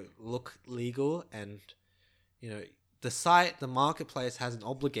to look legal and the marketplace has an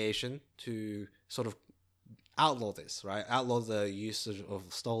obligation to sort of outlaw this, right? Outlaw the use of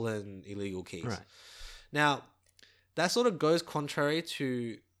stolen illegal keys. Right. Now, that sort of goes contrary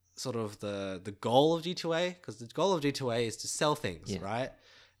to sort of the goal of G2A, because the goal of G2A is to sell things, right?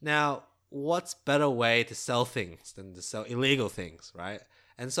 Now, what's better way to sell things than to sell illegal things, right?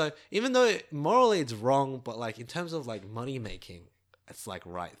 And so, even though morally it's wrong, but like in terms of like money making, it's like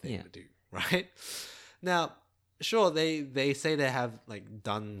right thing to do, right? Now, sure, they say they have like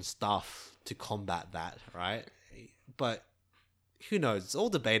done stuff to combat that, right? But who knows? It's all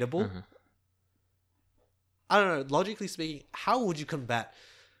debatable. I don't know. Logically speaking, how would you combat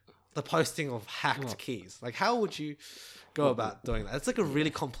the posting of hacked keys? Like, how would you go about doing that? It's like a really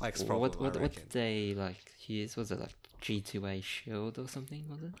complex problem. What did they like use? Was it like G2A Shield or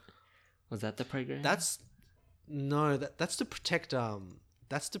something? Was that the program? That's to protect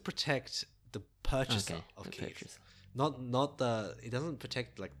the purchaser of keys. Purchaser. Not the. It doesn't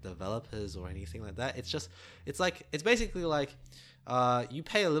protect like developers or anything like that. It's basically like you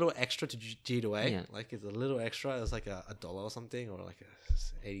pay a little extra to G2A. Like it's a little extra. It's like a dollar or something, or like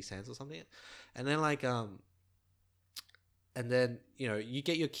 80 cents or something. And then like you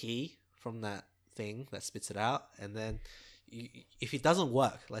get your key from that thing that spits it out, and then if it doesn't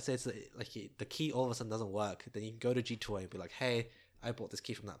work, let's say it's the key all of a sudden doesn't work, then you can go to G2A and be like, hey, I bought this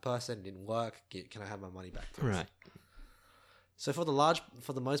key from that person, it didn't work, can I have my money back, please? Right. So for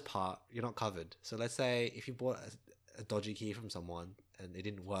the most part, you're not covered. So let's say if you bought a dodgy key from someone and it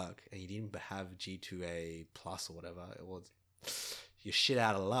didn't work and you didn't have G2A plus or whatever it was, you're shit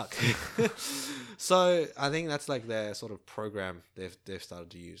out of luck. So I think that's like their sort of program they've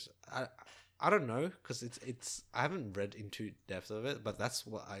started to use. I don't know, because it's I haven't read into depth of it, but that's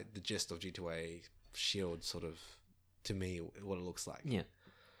what the gist of G2A Shield sort of, to me, what it looks like.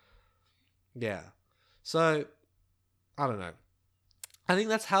 Yeah. So I don't know. I think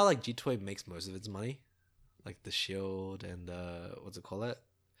that's how like G2A makes most of its money, like the Shield and what's it called?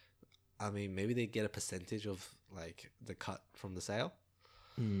 I mean, maybe they get a percentage of like the cut from the sale.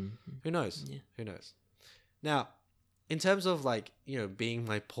 Who knows? Who knows? Now, in terms of like being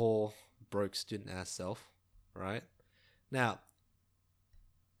my poor broke student ass self, right? Now,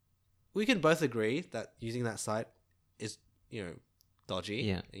 we can both agree that using that site is dodgy,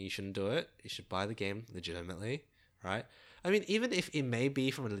 and you shouldn't do it. You should buy the game legitimately, right? I mean, even if it may be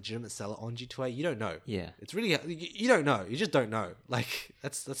from a legitimate seller on G2A, you don't know. It's really, you don't know. You just don't know. Like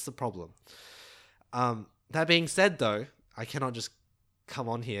that's the problem. That being said, though, I cannot just come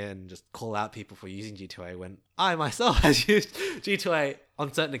on here and just call out people for using G2A when I myself has used G2A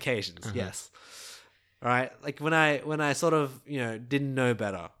on certain occasions. Yes. right? Like when I sort of didn't know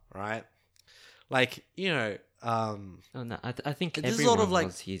better, right? Like Oh no, I think this is everyone sort of like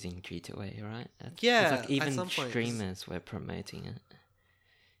was using G2A, right? It's yeah. like At even some point, streamers were promoting it.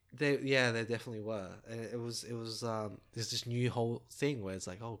 they definitely were. And it was there's this new whole thing where it's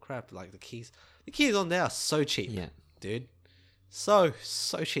like, oh crap, like the keys on there are so cheap, Yeah. dude, so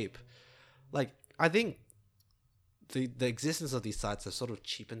cheap. Like I think the existence of these sites have sort of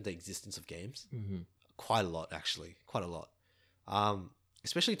cheapened the existence of games quite a lot, actually, quite a lot.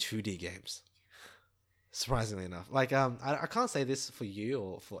 Especially 2D games. Surprisingly enough, like I can't say this for you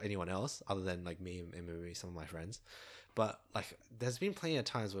or for anyone else other than like me and maybe some of my friends, but like there's been plenty of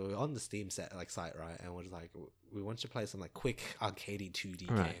times where we're on the Steam site, right, and we're just like we want to play some like quick arcadey 2D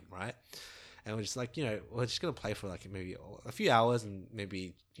game, right, and we're just like we're just gonna play for like maybe a few hours and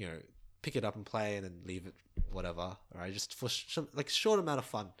maybe pick it up and play and then leave it, whatever, right, just for like short amount of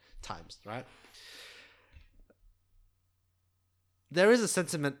fun times, right. There is a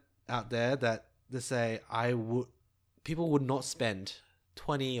sentiment out there that they say people would not spend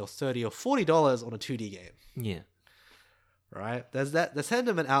 $20 or $30 or $40 on a 2D game. Yeah. Right? There's the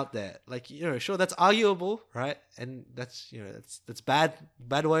sentiment out there. Like, sure, that's arguable, right? And that's that's bad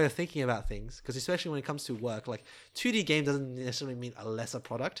way of thinking about things, because especially when it comes to work, like 2D game doesn't necessarily mean a lesser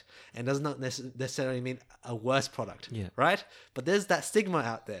product and does not necessarily mean a worse product. Yeah. Right? But there's that stigma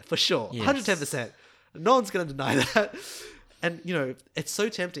out there for sure. Yes. 110%. No one's going to deny that. And, it's so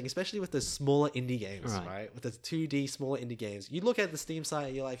tempting, especially with the smaller indie games, right? With the 2D smaller indie games. You look at the Steam site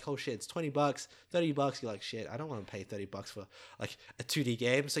and you're like, oh shit, it's $20, $30. You're like, shit, I don't want to pay $30 for like a 2D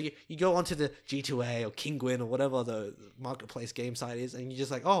game. So you go onto the G2A or Kinguin or whatever the marketplace game site is, and you're just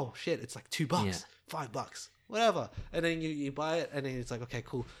like, oh shit, it's like $2, $5, whatever. And then you buy it, and then it's like, okay,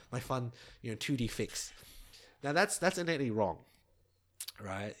 cool, my fun, 2D fix. Now that's innately wrong,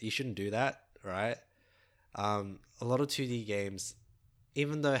 right? You shouldn't do that, right? A lot of 2D games,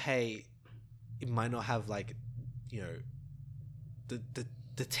 even though, hey, it might not have like, the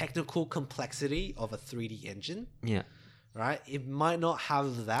technical complexity of a 3D engine. Yeah. Right? It might not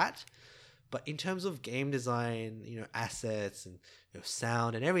have that, but in terms of game design, assets and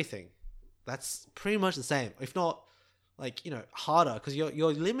sound and everything, that's pretty much the same. If not, like, harder, because you're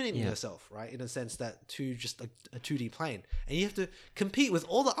limiting yourself, right? In a sense that to just a 2D plane, and you have to compete with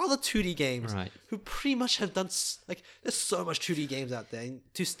all the other 2D games who pretty much have done like, there's so much 2D games out there, and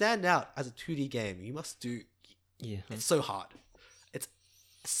to stand out as a 2D game, you must do. Yeah, it's so hard. It's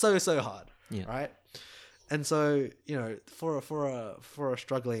so hard. Yeah. Right. And so for a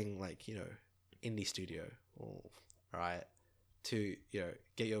struggling like indie studio, right, to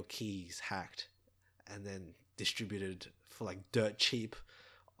get your keys hacked and then distributed for like dirt cheap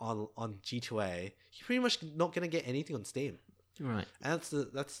on G2A, you're pretty much not gonna get anything on Steam, right? And that's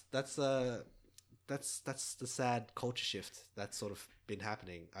the sad culture shift that's sort of been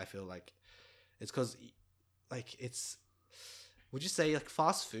happening. I feel like it's because like it's, would you say like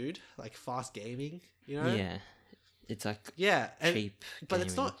fast food, like fast gaming, Yeah, it's like cheap, but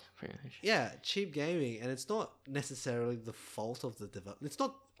it's not pretty much. Cheap gaming, and it's not necessarily the fault of the developer. It's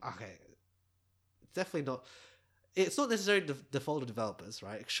not okay. It's definitely not. It's not necessarily the fault of developers,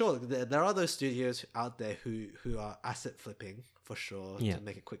 right? Sure, there are those studios out there who are asset flipping for sure to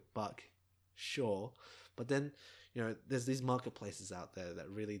make a quick buck, sure. But then there's these marketplaces out there that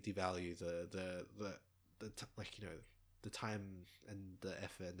really devalue the time and the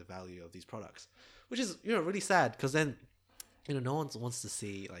effort and the value of these products, which is really sad, because then no one wants to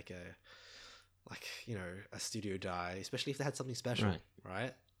see like a studio die, especially if they had something special,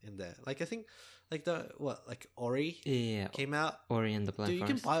 right? In there, like I think. Like Ori came out. Ori and the Blind Forest. Dude,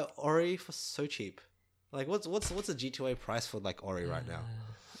 you can buy Ori for so cheap. Like what's a G2A price for like Ori right now?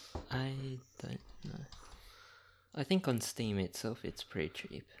 I don't know. I think on Steam itself it's pretty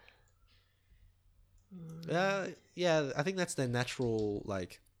cheap. Yeah, I think that's their natural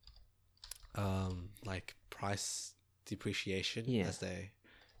like price depreciation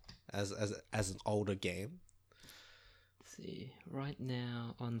as an older game. See, right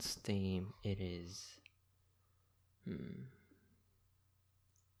now on Steam it is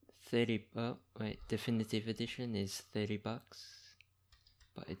 30. Oh wait, definitive edition is $30, but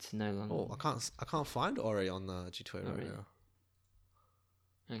it's no longer. Oh, I can't find Ori on the G2A right now.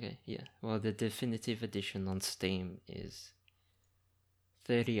 Okay, yeah. Well, the definitive edition on Steam is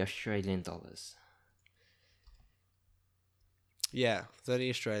 $30 Australian. Yeah, $30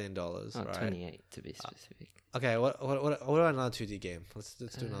 Australian, right? 28 to be specific. Okay, what about another 2D game? Let's do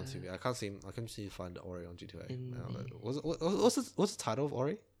another 2D. I can't seem to find Ori on G2A. What's the title of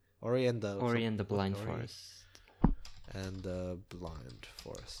Ori? Ori and the Blind Forest. And the Blind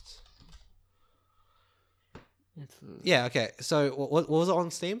Forest. It's Yeah. Okay. So what was it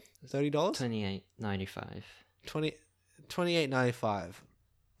on Steam? $30. $28.95. 28.95.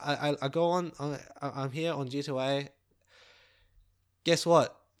 I go on. I'm here on G2A. Guess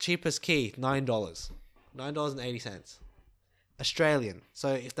what? Cheapest key, $9.80. Australian.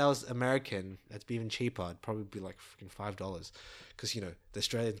 So if that was American, it'd be even cheaper. It'd probably be like freaking $5, because the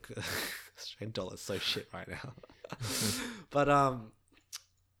Australian Australian dollar is so shit right now. But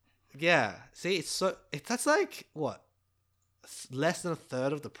yeah. See, that's like what, less than a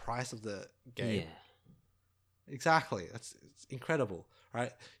third of the price of the game. Yeah. Exactly. It's incredible,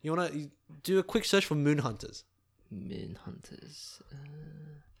 right? You want to do a quick search for Moon Hunters. Moon Hunters.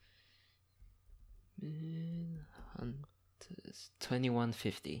 Moon Hunters.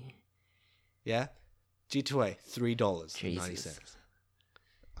 $21.50. Yeah, G2A $3.90.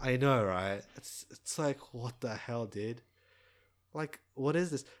 I know, right? It's like, what the hell, dude? Like, what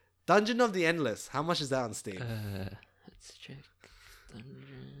is this? Dungeon of the Endless. How much is that on Steam? Let's check.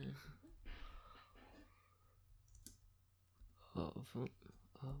 Dungeon of $14.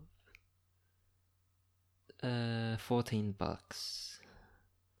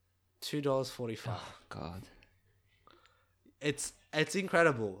 $2.45. Oh God. It's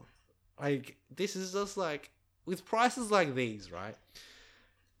incredible. Like, this is just like, with prices like these, right?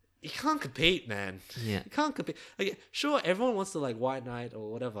 You can't compete, man. Yeah. You can't compete. Like, sure, everyone wants to like White Knight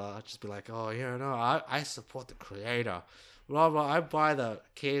or whatever. Just be like, oh, no, I support the creator. Blah blah. I buy the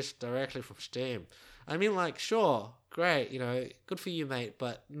keys directly from Steam. I mean, like, sure, great, good for you, mate.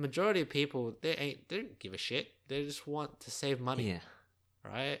 But majority of people, they don't give a shit. They just want to save money. Yeah.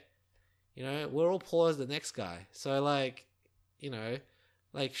 Right. We're all poor as the next guy. So like,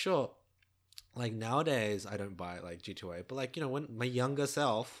 like, sure, like nowadays I don't buy like G2A, but like, when my younger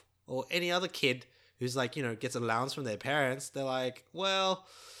self or any other kid who's like, gets allowance from their parents, they're like, well,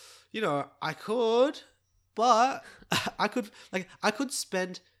 I could, but I could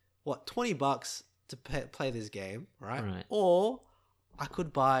spend what, $20 to play this game, right? Or I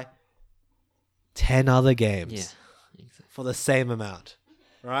could buy 10 other games exactly. for the same amount,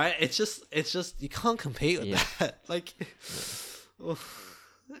 right? It's just you can't compete with that. Like,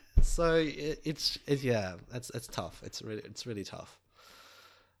 so it's tough. It's really tough.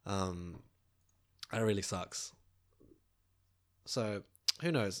 It really sucks. So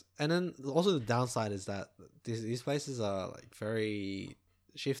who knows? And then also the downside is that these places are like very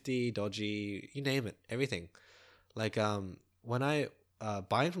shifty, dodgy, you name it, everything. Like when I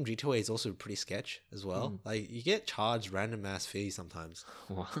buying from G2A is also pretty sketch as well. Like, you get charged random ass fees sometimes.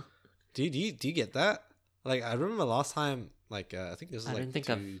 What? Do you get that? Like, I remember last time, like I think this was I like don't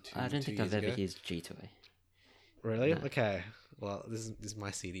think I've ever used G2A. Really? No. Okay. Well, this is my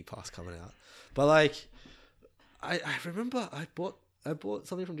CD pass coming out. But like, I remember I bought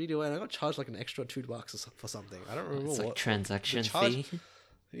something from G2A and I got charged like an extra $2 for something. I don't remember it's what. Like transaction fee.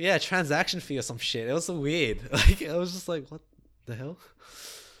 Yeah, transaction fee or some shit. It was so weird. Like, I was just like, what the hell?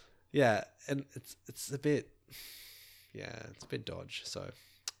 Yeah, and it's a bit, it's a bit dodge. So,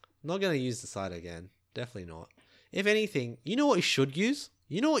 not gonna use the site again. Definitely not. If anything, you know what you should use?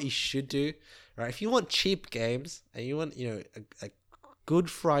 You know what you should do? Right? If you want cheap games and you want, a good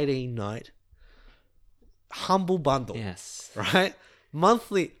Friday night, Humble Bundle. Yes. Right?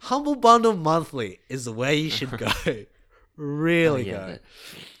 Monthly, Humble Bundle monthly is the way you should go. Really go.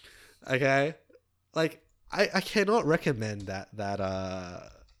 Okay? Like, I cannot recommend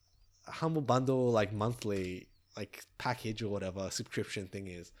that Humble Bundle, like, monthly, like, package or whatever subscription thing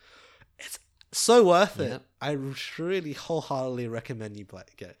is. It's so worth it. I really wholeheartedly recommend you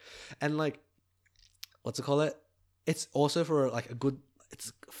get it. And like, what's it called? It's also for like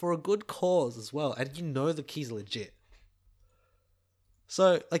it's for a good cause as well. And the key's legit.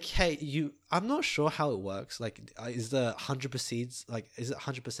 So like, hey, I'm not sure how it works. Like, is the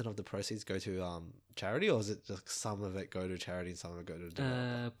 100% of the proceeds go to charity, or is it just some of it go to charity and some of it go to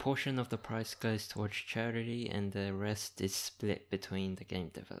developer? Portion of the price goes towards charity, and the rest is split between the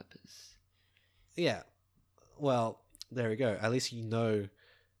game developers. Yeah, well, there we go. At least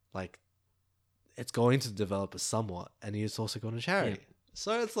like, it's going to the developers somewhat, and it's also going to charity. Yeah.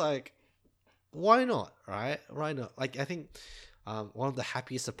 So it's like, why not, right? Why not? Like, I think one of the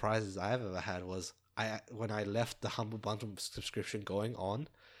happiest surprises I've ever had was when I left the Humble Bundle subscription going on,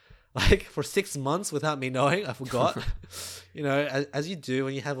 like, for 6 months without me knowing. I forgot. As you do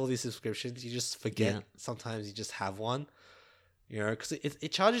when you have all these subscriptions, you just forget. Yeah. Sometimes you just have one, because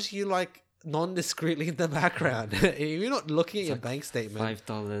it charges you like non-discreetly in the background. If you're not looking at your bank statement,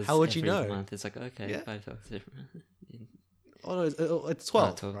 $5. How would you know? Month. It's like, okay, $5. Oh no, it's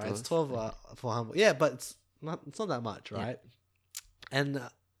 12, right? It's 12 for Humble. Yeah, but it's not that much, right? And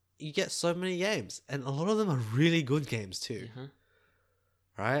you get so many games, and a lot of them are really good games too,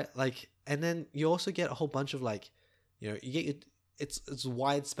 right? Like, and then you also get a whole bunch of like, you know, you get it's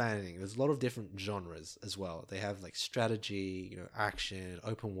wide spanning. There's a lot of different genres as well. They have like strategy, you know, action,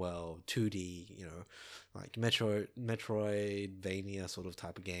 open world, 2D, you know, like Metroidvania sort of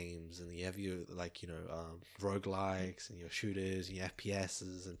type of games, and you have your like, you know, roguelikes and your shooters and your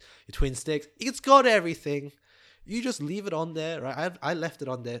FPSs and your twin sticks. It's got everything. You just leave it on there, right? I left it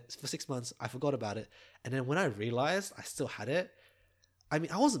on there for 6 months. I forgot about it, and then when I realized I still had it, I mean,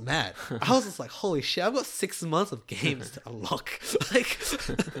 I wasn't mad. I was just like, holy shit, I've got 6 months of games to unlock. Like,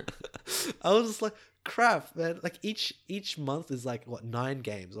 I was just like, crap, man. Like, each month is like, what, 9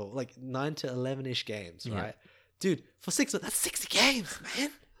 games, or like 9 to 11-ish games, right? Dude, for 6 months, that's 60 games,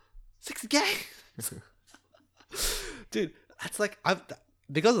 man. 60 games. Dude, that's like,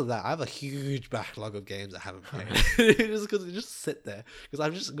 because of that, I have a huge backlog of games I haven't played. Just because they just sit there.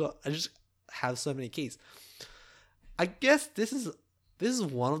 Because I just have so many keys. I guess this is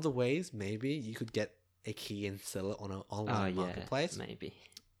one of the ways maybe you could get a key and sell it on an online marketplace. Maybe.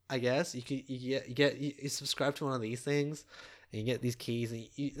 I guess you subscribe to one of these things, and you get these keys, and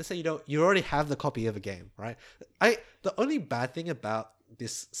let's say you already have the copy of a game, right? The only bad thing about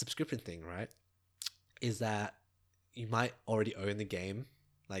this subscription thing, right, is that you might already own the game,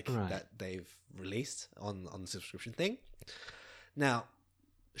 like that they've released on the subscription thing. Now,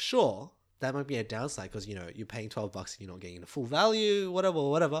 sure, that might be a downside because, you know, you're paying $12 and you're not getting the full value,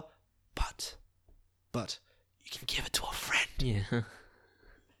 whatever. But you can give it to a friend. Yeah.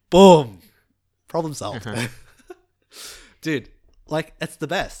 Boom. Problem solved. Dude, like, it's the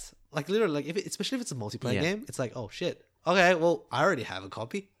best. Like, literally, like, especially if it's a multiplayer game, it's like, oh shit. Okay, well, I already have a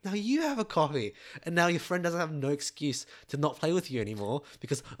copy. Now you have a copy, and now your friend doesn't have no excuse to not play with you anymore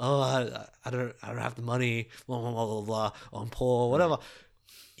because I don't have the money. Blah blah blah blah blah. I'm poor. Whatever.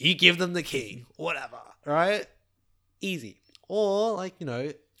 You give them the key. Whatever. Right? Easy. Or like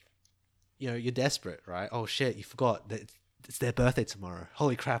you're desperate, right? Oh shit, you forgot that it's their birthday tomorrow.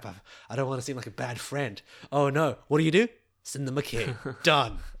 Holy crap! I don't want to seem like a bad friend. Oh no, what do? Send them a key.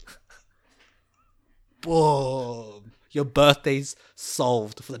 Done. Boom. Your birthday's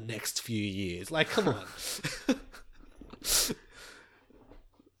solved for the next few years. Like, come on.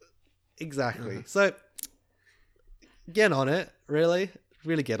 Exactly. So, get on it. Really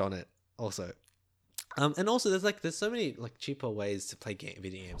get on it. Also, and also there's so many like cheaper ways to play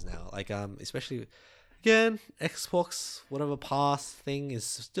video games now. Like, especially again, Xbox whatever pass thing is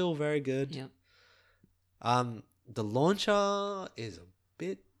still very good. Yep. The launcher is a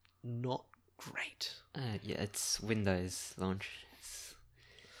bit not great. Yeah, it's Windows launch.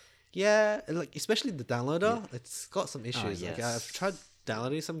 Yeah, like especially the downloader, it's got some issues. Like I've tried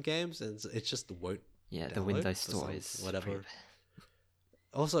downloading some games and it just won't. Yeah, the Windows Store is whatever.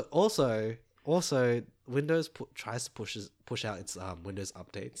 Also, Windows tries to push out its Windows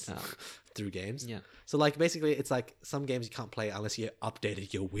updates through games. Yeah. So like basically, it's like some games you can't play unless you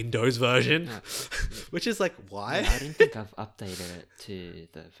updated your Windows version, which is like why? Yeah, I don't think I've updated it to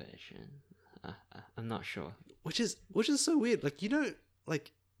the version. I'm not sure. Which is so weird. Like, you know,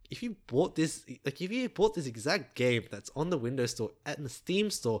 like if you bought this exact game that's on the Windows Store at the Steam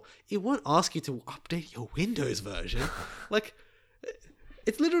Store, it won't ask you to update your Windows version. Like,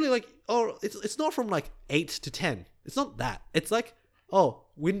 it's literally like, oh, it's not from like 8 to 10. It's not that. It's like, oh,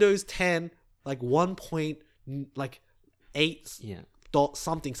 Windows 10 like 1.8 dot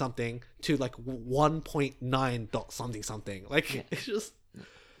something to like 1.9 dot something. Like it's just.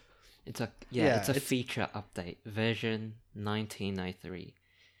 It's a feature update version 1993.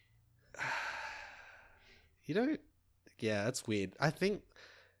 You know, yeah, that's weird. I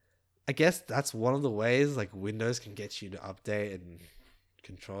guess that's one of the ways like Windows can get you to update and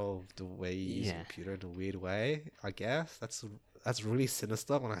control the way you use your computer in a weird way. I guess that's really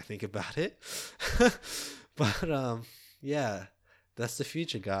sinister when I think about it. But yeah, that's the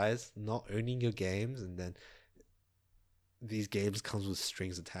future, guys. Not owning your games, and then these games comes with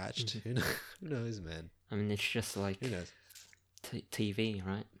strings attached. Who knows, man? I mean, it's just like who knows? TV,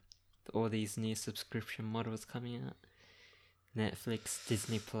 right? All these new subscription models coming out. Netflix,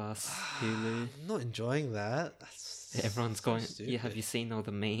 Disney Plus, Hulu. I'm not enjoying that. Everyone's going. Yeah, have you seen all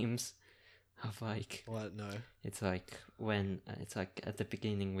the memes of like? What? No. It's like when it's like at the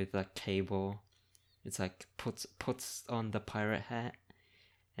beginning with like cable. It's like puts on the pirate hat.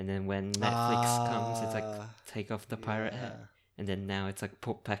 And then when Netflix comes, it's like take off the pirate hat. And then now it's like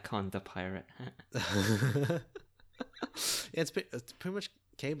put back on the pirate hat. Yeah, it's pretty much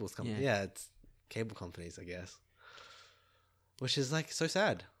cables companies. Yeah, it's cable companies, I guess. Which is like so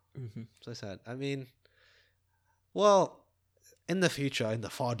sad. Mm-hmm. So sad. I mean, well, in the future, in the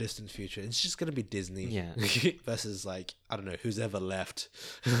far distant future, it's just gonna be Disney. Yeah. Versus like I don't know who's ever left.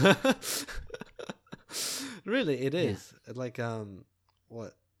 Really, it is like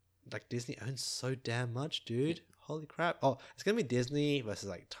what like Disney owns so damn much, dude. Holy crap! Oh, it's gonna be Disney versus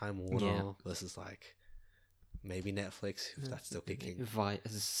like Time Warner versus like maybe Netflix if that's still kicking.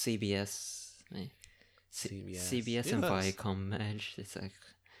 CBS, CBS and Viacom merged. It's like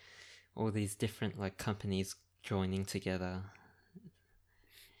all these different like companies joining together.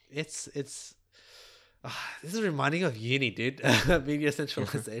 It's this is reminding of uni, dude. Media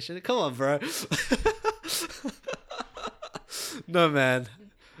centralization. Come on, bro. No, man,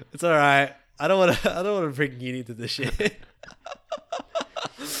 it's all right. I don't want to bring uni to this shit.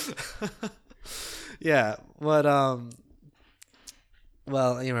 Yeah, but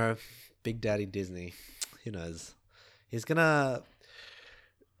well, you know, Big Daddy Disney, who knows? He's gonna.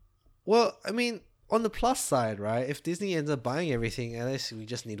 Well, I mean, on the plus side, right? If Disney ends up buying everything, at least we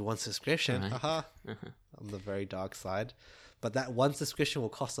just need one subscription. Right. Haha. On the very dark side, but that one subscription will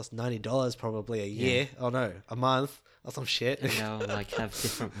cost us $90 probably a year. Oh no, a month or some shit. And they'll like have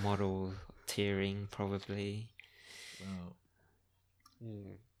different model tiering probably. Wow.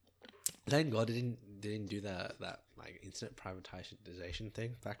 Thank God they didn't do that like internet privatization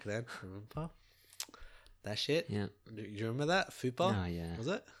thing back then. Remember that shit? Yeah. Do you remember that FUPA? Oh yeah. Was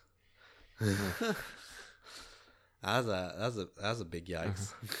it? that was a big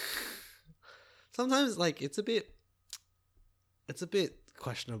yikes. Sometimes like it's a bit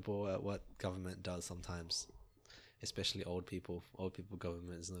questionable at what government does sometimes, especially old people. Old people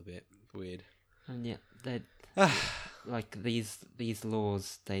government is a bit weird. And yeah, they like these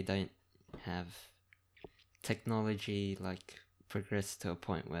laws. They don't have technology like progressed to a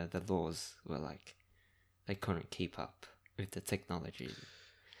point where the laws were like they couldn't keep up with the technology.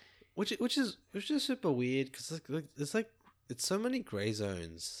 Which is super weird because it's so many gray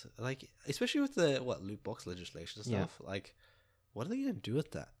zones, like especially with the loot box legislation and stuff. Like, what are they gonna do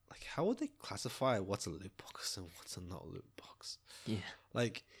with that? Like, how would they classify what's a loot box and what's a not loot box? Yeah,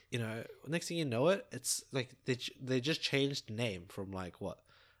 like, you know, next thing you know it's like they just changed the name from like you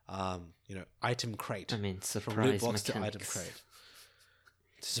know, item crate. I mean, from loot box mechanics. to item crate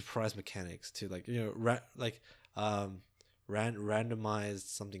to surprise mechanics to like, you know, randomized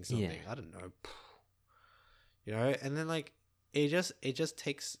something. Yeah. I don't know. You know, and then like it just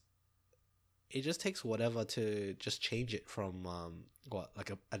takes whatever to just change it from an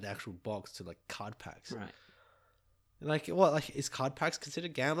actual box to like card packs. Right. Like is card packs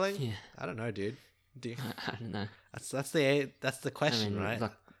considered gambling? Yeah. I don't know, dude. I don't know. That's the question, right?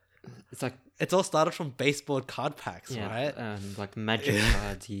 Like, it's like it's all started from baseboard card packs, right? Like magic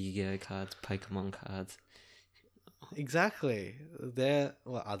cards, Yu-Gi-Oh cards, Pokemon cards. Exactly.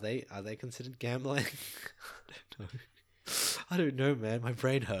 Are they considered gambling? I don't know, man. My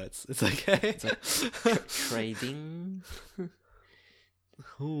brain hurts. It's okay. It's like trading.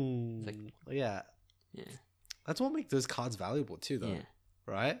 Ooh. Like, yeah. That's what makes those cards valuable too, though. Yeah.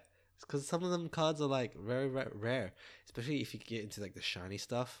 Right? It's because some of them cards are like very, very rare, especially if you get into like the shiny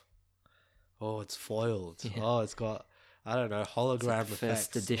stuff. Oh, it's foiled. Yeah. Oh, it's got hologram it's like effects.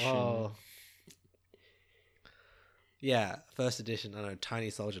 first edition. Oh. Yeah, first edition. I don't know,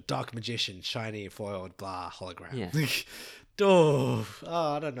 Tiny Soldier, Dark Magician, shiny, foiled, blah, hologram. Yeah.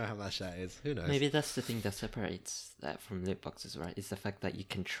 I don't know how much that is. Who knows? Maybe that's the thing that separates that from loot boxes, right? Is the fact that you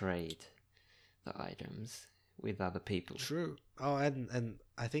can trade the items with other people. True. Oh, and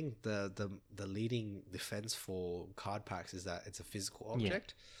I think the leading defense for card packs is that it's a physical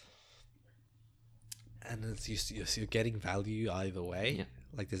object. Yeah. And it's you're getting value either way. Yeah.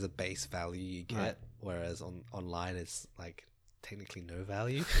 Like there's a base value you get, right. Whereas online it's like technically no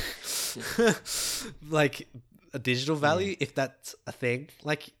value. Like a digital value, if that's a thing,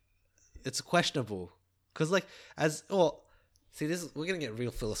 like it's questionable. Because like see, we're gonna get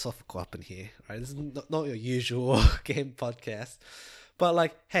real philosophical up in here, right? This is not your usual game podcast, but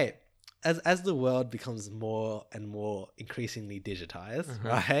like, hey, as the world becomes more and more increasingly digitized,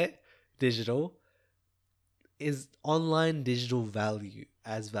 right? Digital. Is online digital value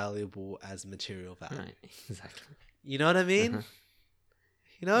as valuable as material value? Right, exactly. You know what I mean?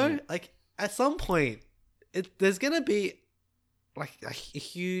 You know, like at some point, there's gonna be like a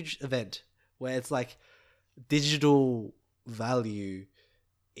huge event where it's like digital value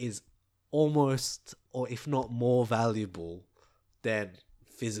is almost, or if not more valuable than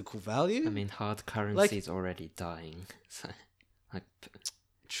physical value. I mean, hard currency is already dying. So, like,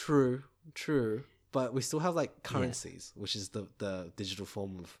 true. But we still have like currencies, which is the digital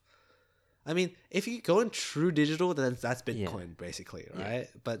form of. I mean, if you go in true digital, then that's Bitcoin basically, right?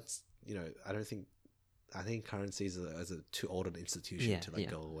 Yeah. But you know, I don't think I think currency is a too old an institution Yeah, to like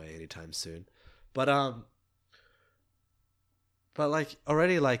yeah. go away anytime soon. But like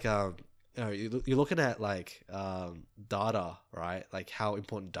already like you know, you're looking at like data, right? Like how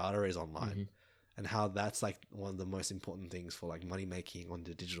important data is online, and how that's like one of the most important things for like money making on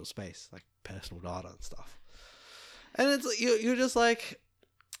the digital space, like personal data and stuff. And it's you're just like,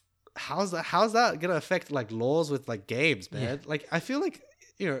 how's that gonna affect like laws with like games, man? Yeah. Like I feel like,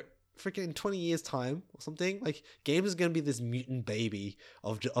 you know, freaking in 20 years time or something, like games is gonna be this mutant baby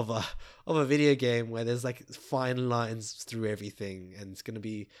of a video game where there's like fine lines through everything, and it's gonna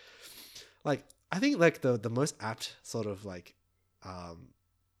be like, I think like the most apt sort of like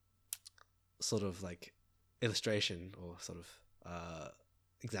illustration or sort of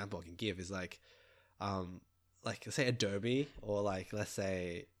example I can give is like say Adobe, or like let's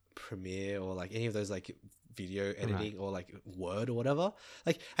say Premiere, or like any of those like video editing, or like Word or whatever.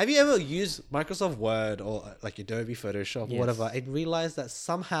 Like, have you ever used Microsoft Word or like Adobe Photoshop or whatever, and realized that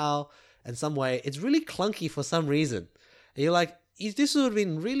somehow and some way it's really clunky for some reason? And you're like, this would have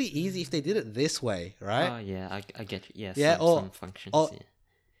been really easy if they did it this way, right? Oh yeah, I get you. Yeah, Yeah, some functions.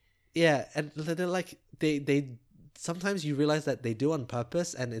 Yeah, and they're like they sometimes you realize that they do on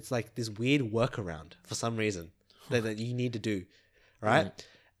purpose, and it's like this weird workaround for some reason that you need to do, right?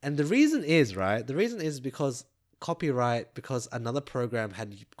 And the reason is because copyright, because another program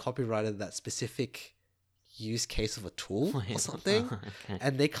had copyrighted that specific use case of a tool or something,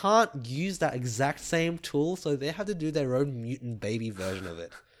 and they can't use that exact same tool, so they have to do their own mutant baby version of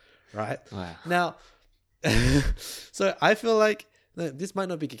it, right? Wow. Now, so I feel like this might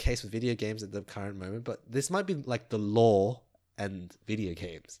not be the case with video games at the current moment, but this might be like the law and video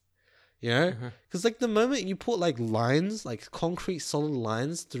games, you know? Because like the moment you put like lines, like concrete solid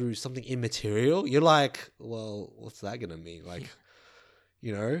lines through something immaterial, you're like, well, what's that gonna mean? Like,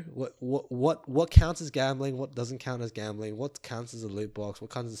 you know, what counts as gambling, what doesn't count as gambling, what counts as a loot box,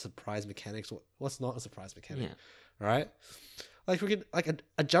 what counts as surprise mechanics, what's not a surprise mechanic, right? Like we could like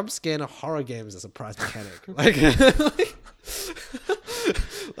a jump scare in a horror game is a surprise mechanic.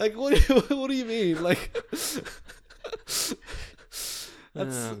 Like what do you mean? Like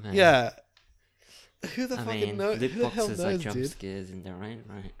that's yeah. Who the fucking knows? Loot Who the hell boxes are knows, jump dude? scares in there, right.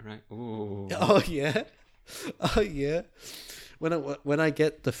 Ooh. Oh yeah, oh yeah. When I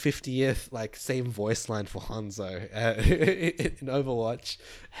get the 50th like same voice line for Hanzo in Overwatch,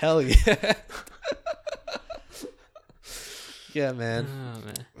 hell yeah. Yeah, man. Oh,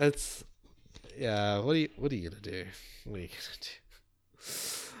 man. It's What are you gonna do? What are you gonna do?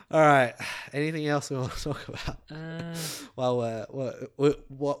 All right. Anything else we want to talk about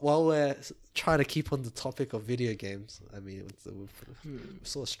while we're trying to keep on the topic of video games? I mean, we're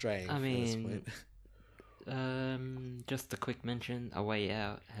sort of straying. I at this mean, point. just a quick mention: A Way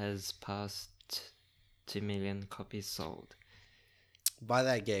Out has passed 2 million copies sold. Buy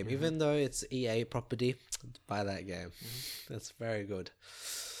that game, even though it's EA property. Buy that game. That's very good.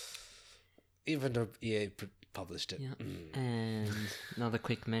 Even though EA published it. Yeah. And another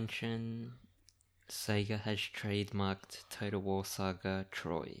quick mention: Sega has trademarked Total War Saga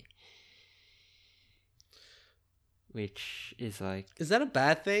Troy, which is like. Is that a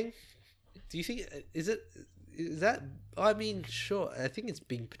bad thing? Do you think is that? I mean, sure. I think it's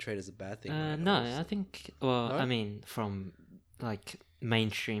being portrayed as a bad thing. Right? No, I think. Well, No? I mean, from like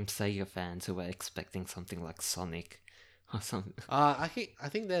mainstream Sega fans who were expecting something like Sonic or something. I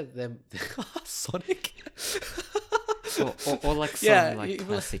think they're Sonic. or like some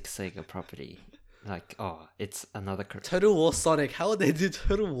classic Sega property. Like, oh, it's another Total War Sonic. How would they do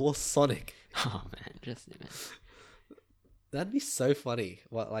Total War Sonic? Oh man, just imagine. That'd be so funny.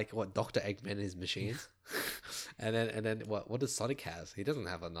 What Dr. Eggman is machines, and then what does Sonic have? He doesn't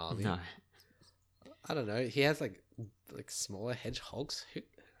have an army. No. I don't know. He has like smaller hedgehogs.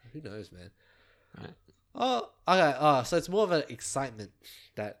 Who knows, man? Right. Oh, okay. Oh, so it's more of an excitement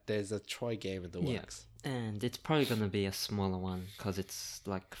that there's a Troy game in the works. And it's probably gonna be a smaller one because it's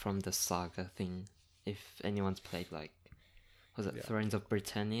like from the Saga thing. If anyone's played like, was it Thrones of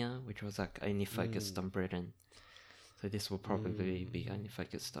Britannia, which was like only focused on Britain. So this will probably be only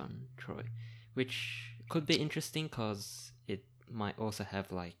focused on Troy, which could be interesting because it might also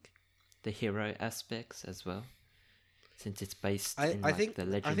have like the hero aspects as well, since it's based in the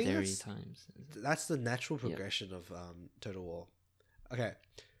legendary times. That's the natural progression of Total War. Okay.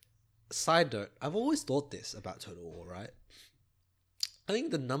 Side note, I've always thought this about Total War, right? I think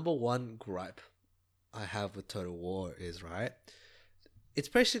the number one gripe I have with Total War is, right, it's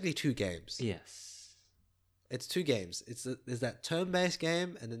basically two games. Yes. It's two games. There's that turn-based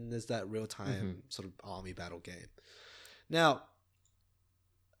game, and then there's that real-time sort of army battle game. Now,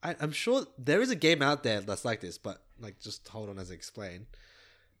 I'm sure there is a game out there that's like this, but like just hold on as I explain.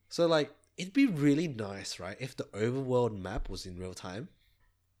 So like it'd be really nice, right, if the overworld map was in real time.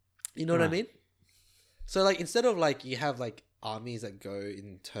 You know what I Right. mean? So like instead of like you have like armies that go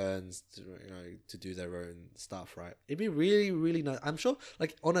in turns to, to do their own stuff, right? It'd be really, really nice. I'm sure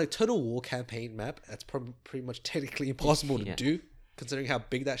like on a Total War campaign map, that's pretty much technically impossible to Yeah. do, considering how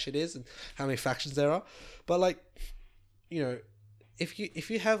big that shit is and how many factions there are. But like, if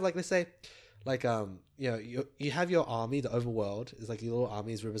you have like, let's say like you have your army, the overworld is like your little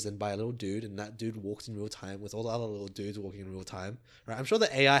army is represented by a little dude, and that dude walks in real time with all the other little dudes walking in real time, right? I'm sure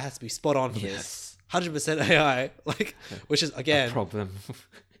the AI has to be spot on for this. 100% AI, like, which is again A problem.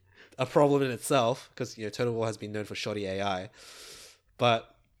 a problem in itself, because Total War has been known for shoddy AI.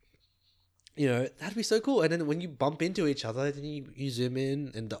 But that'd be so cool. And then when you bump into each other, then you zoom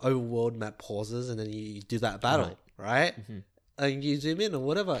in and the overworld map pauses, and then you do that battle, right? Mm-hmm. And you zoom in or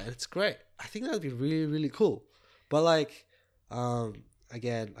whatever, and it's great. I think that'd be really, really cool. But like,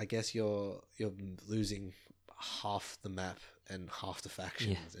 again, I guess you're losing half the map and half the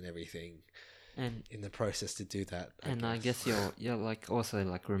factions and everything, And in the process to do that. I guess you're like also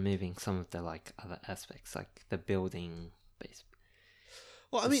like removing some of the like other aspects, like the building base.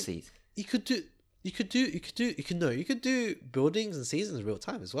 Well, I mean, you could do buildings and seasons in real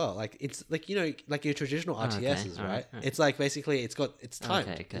time as well. Like it's like like your traditional RTSs, right? right. It's like basically it's timed.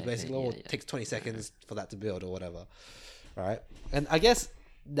 Okay, It basically yeah, all takes 20 seconds for that to build or whatever, right? And I guess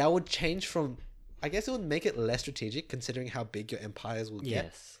that would change from. I guess it would make it less strategic, considering how big your empires will get.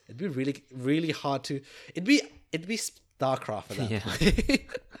 Yes. It'd be really, really hard to. It'd be StarCraft at that point.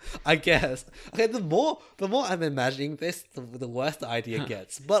 I guess. Okay, the more I'm imagining this, the worse the idea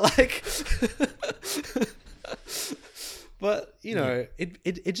gets. But like, but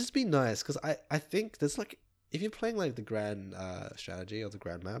it'd just be nice, because I think there's like, if you're playing like the grand strategy or the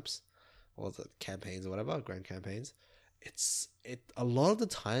grand maps or the campaigns or whatever, grand campaigns, a lot of the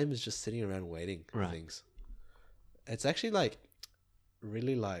time is just sitting around waiting for things. It's actually like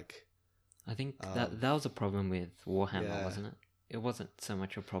really like, I think that was a problem with Warhammer, Yeah. wasn't it? It wasn't so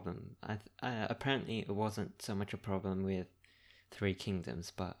much a problem. Apparently it wasn't so much a problem with Three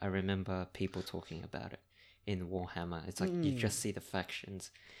Kingdoms, but I remember people talking about it in Warhammer. It's like you just see the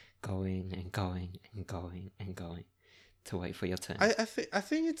factions going and going and going and going to wait for your turn. I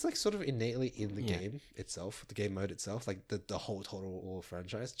think it's like sort of innately in the game itself, the game mode itself, like the whole Total War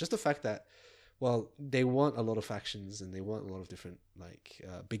franchise. Just the fact that, well, they want a lot of factions and they want a lot of different like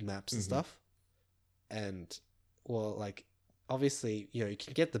big maps and stuff, and well, like obviously you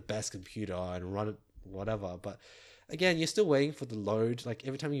can get the best computer and run it whatever, but again, you're still waiting for the load. Like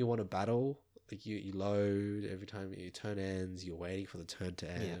every time you want to battle, like you load. Every time your turn ends, you're waiting for the turn to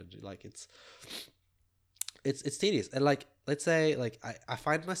end. Like it's tedious. And like, let's say like I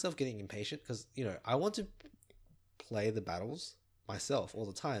find myself getting impatient, because I want to play the battles myself all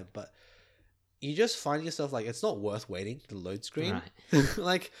the time, but you just find yourself like it's not worth waiting the load screen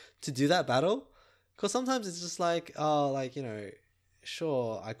like to do that battle, because sometimes it's just like, oh, like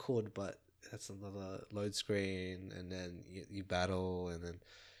sure I could, but that's another load screen, and then you battle, and then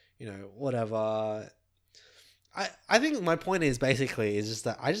whatever. I think my point is just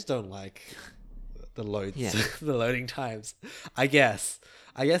that I just don't like the loads, the loading times. I guess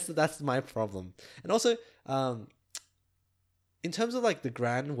that's my problem. And also, in terms of like the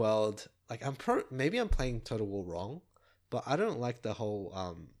grand world, like maybe I'm playing Total War wrong, but I don't like the whole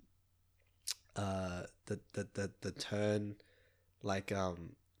the turn, like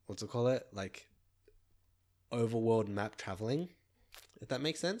what's it call it, like overworld map traveling, if that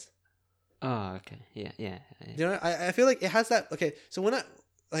makes sense. Oh, okay. Yeah. I feel like it has that. Okay, so when I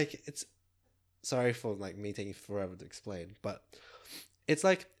like, it's sorry for like me taking forever to explain, but it's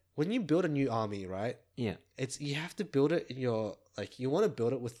like when you build a new army, right? Yeah. You have to build it in your, like, you want to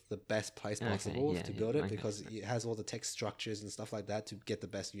build it with the best place possible to build it, because it has all the text structures and stuff like that to get the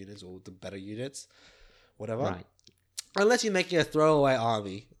best units or the better units, whatever. Right. Unless you're making a throwaway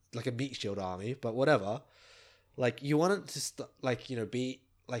army, like a meat shield army, but whatever. Like, you want it to be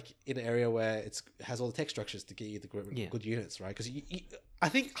like in an area where it has all the text structures to get you the good units, right? Because I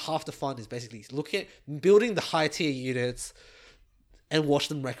think half the fun is basically looking at building the high tier units and watch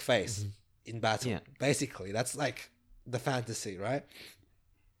them wreck face in battle. Basically, that's like the fantasy, right?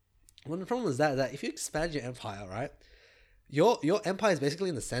 Well, the problem is that if you expand your empire, right, your empire is basically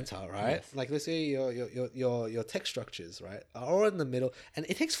in the center, right? Yes. Like, let's say your text structures, right, are all in the middle, and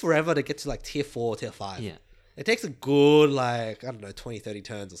it takes forever to get to like tier 4, tier 5. Yeah. It takes a good, like, I don't know, 20, 30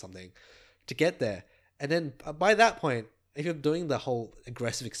 turns or something to get there. And then by that point, if you're doing the whole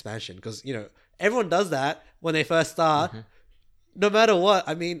aggressive expansion, because, everyone does that when they first start, no matter what,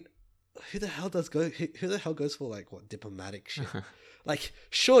 I mean, who the hell does go? Who the hell goes for like what diplomatic shit? Like,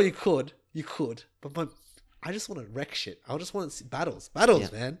 sure, you could, but I just want to wreck shit. I just want to see battles,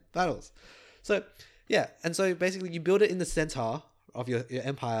 man, battles. So yeah, and so basically, you build it in the center of your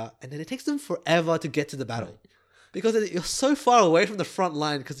empire, and then it takes them forever to get to the battle, because you're so far away from the front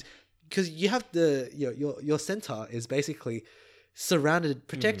line, because you have your center is basically surrounded,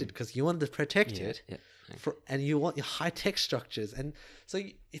 protected, because you want to protect it. And you want your high tech structures, and so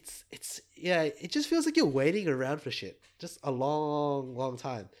it just feels like you're waiting around for shit just a long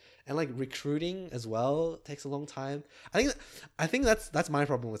time, and like recruiting as well takes a long time. I think that's my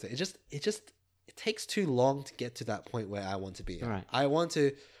problem with it. It takes too long to get to that point where I want to be. Right. I want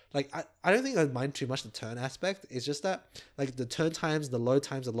to like I don't think I mind too much the turn aspect. It's just that like the turn times, the load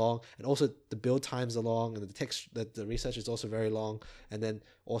times are long, and also the build times are long, and the research is also very long, and then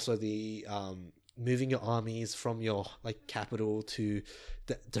also the moving your armies from your like capital to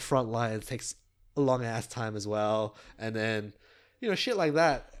the front lines takes a long ass time as well, and then shit like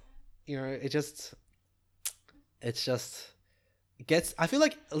that. It just gets. I feel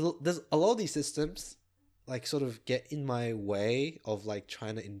like there's a lot of these systems like sort of get in my way of like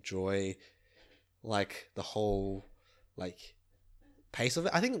trying to enjoy like the whole like pace of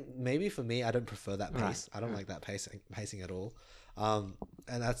it. I think maybe for me, I don't prefer that pace. Right. I don't like that pacing at all.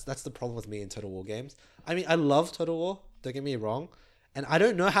 And that's the problem with me in Total War games. I mean, I love Total War, don't get me wrong, and I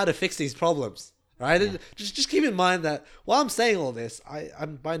don't know how to fix these problems, right? Yeah. Just keep in mind that while I'm saying all this,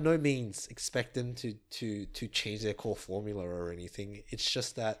 I'm by no means expect them to change their core formula or anything. It's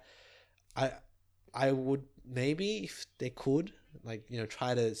just that I would maybe, if they could, like,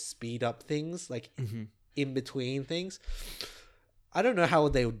 try to speed up things, like in between things. I don't know how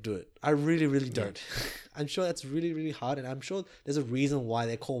they would do it. I really, really don't. I'm sure that's really, really hard, and I'm sure there's a reason why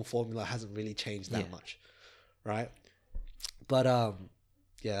their core formula hasn't really changed that much, right? But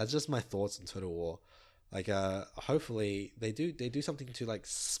yeah, that's just my thoughts on Total War. Like, hopefully they do something to like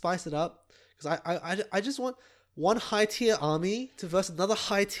spice it up, because I just want one high tier army to versus another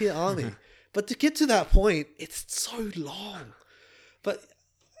high tier army, but to get to that point, it's so long. But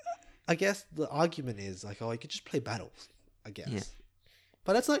I guess the argument is like, oh, you could just play battles, I guess. Yeah.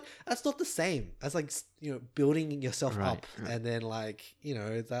 But that's not the same as like building yourself up, and then like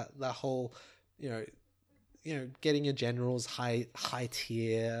that whole getting your generals high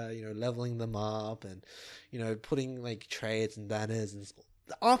tier, leveling them up, and putting like trades and banners and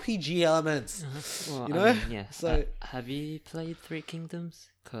the RPG elements. Well, I mean, yeah. So have you played Three Kingdoms?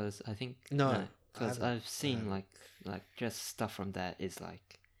 Because I think no, because I've seen like just stuff from that is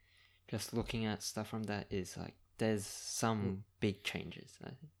like just looking at stuff from that is like. There's some big changes, I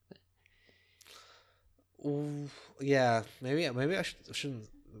think. Yeah, maybe I shouldn't.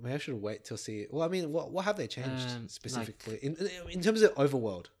 Maybe I should wait till see. Well, I mean, what have they changed specifically in terms of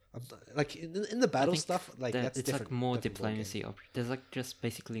overworld? Like in the battle stuff, like that's it's different. Like more diplomacy. There's like just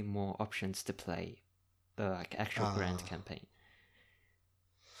basically more options to play the like actual grand campaign.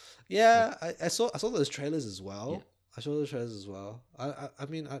 Yeah, I saw those trailers as well. Yeah. I saw those trailers as well. I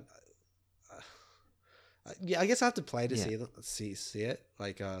mean, yeah, I guess I have to play to see it,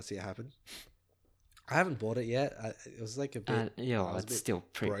 like see it happen. I haven't bought it yet. It was like a bit. It's still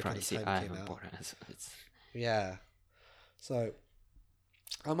pretty pricey. I haven't bought it. So yeah, so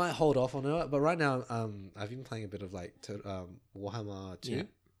I might hold off on it. But right now, I've been playing a bit of like Warhammer 2,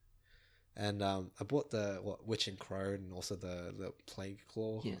 and I bought the Witch and Crow and also the Plague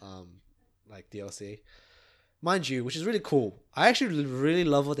Claw, like DLC. Mind you, which is really cool. I actually really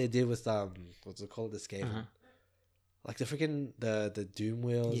love what they did with what's it called, this game, like the freaking the Doom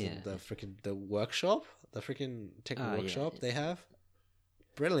wheels and the freaking the workshop, the freaking tech workshop they have.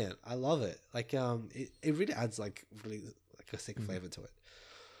 Brilliant, I love it. Like it really adds like really like a sick flavor to it.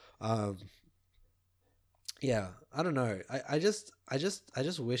 Yeah, I don't know. I just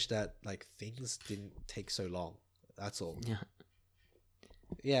wish that like things didn't take so long. That's all. Yeah.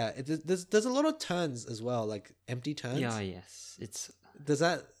 Yeah, there's a lot of turns as well, like empty turns. Yeah, yes, it's. Does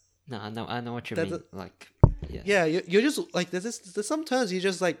that? No, I know what you mean. Like, yeah, you're just like there's some turns you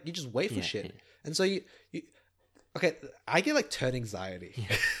just wait for shit, and so you okay. I get like turn anxiety,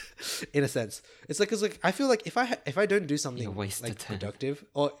 in a sense. It's like I feel like if I don't do something like productive,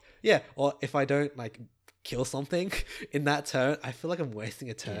 or if I don't like kill something in that turn, I feel like I'm wasting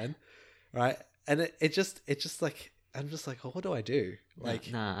a turn, right? And it just like. I'm just like, oh, what do I do? Like,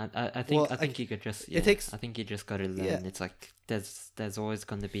 I think you could just. Yeah, I think you just got to learn. Yeah. It's like there's always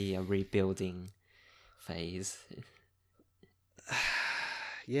going to be a rebuilding phase.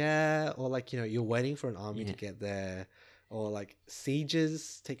 Yeah, or like you're waiting for an army to get there, or like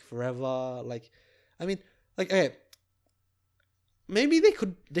sieges take forever. Like, I mean, like okay, maybe they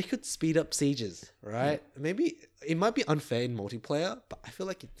could speed up sieges, right? Maybe it might be unfair in multiplayer, but I feel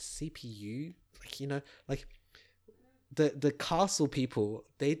like it's CPU, like the castle people,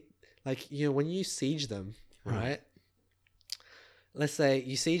 they when you siege them, right? Let's say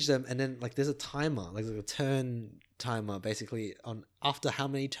you siege them, and then like there's a timer, like there's a turn timer, basically on after how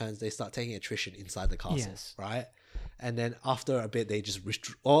many turns they start taking attrition inside the castle, right? And then after a bit they just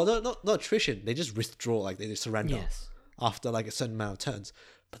withdraw. Oh no, not attrition. They just withdraw, like they just surrender after like a certain amount of turns.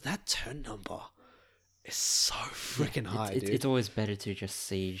 But that turn number is so freaking high, dude. It's always better to just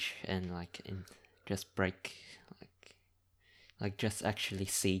siege and just break, like just actually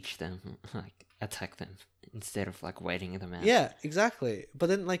siege them, like attack them instead of like waiting them out. Yeah, exactly. But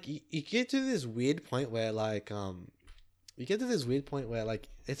then like you get to this weird point where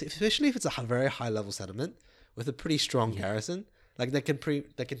especially if it's a very high level settlement with a pretty strong garrison, like that can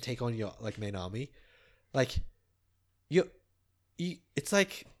take on your like main army, like it's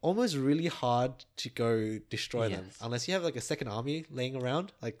like almost really hard to go destroy them unless you have like a second army laying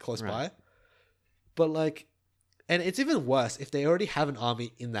around like close by. But like, and it's even worse if they already have an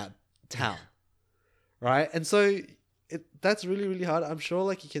army in that town, right? And so that's really, really hard. I'm sure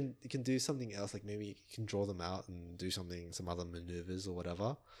like you can do something else, like maybe you can draw them out and do some other maneuvers or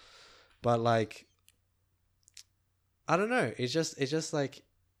whatever. But like, I don't know. It's just like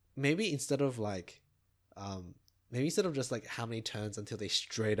maybe instead of just like how many turns until they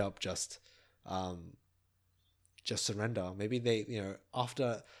straight up just surrender. Maybe they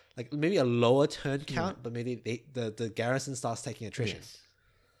after like maybe a lower turn count, but maybe the garrison starts taking attrition.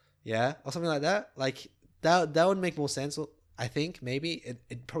 Yeah, or something like that. Like that would make more sense. I think maybe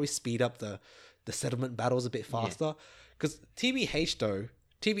it'd probably speed up the settlement battles a bit faster. Because TBH,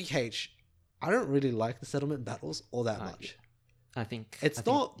 I don't really like the settlement battles all that much. I think it's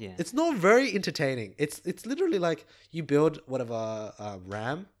not very entertaining. It's literally like you build whatever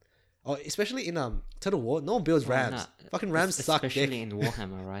RAM, or especially in Total War, no one builds rams. Fucking rams suck. Especially in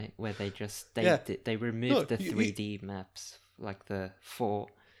Warhammer, right, where they just they removed the 3D maps, like the 4.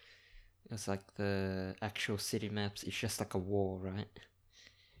 It's like the actual city maps. It's just like a wall, right?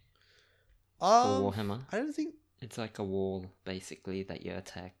 For Warhammer, I don't think it's like a wall basically that you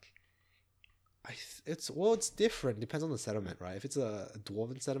attack. It's different. Depends on the settlement, right? If it's a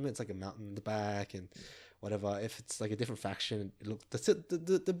dwarven settlement, it's like a mountain in the back and whatever. If it's like a different faction,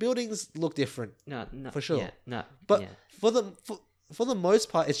 the buildings look different. No, for sure. Yeah, no, but for the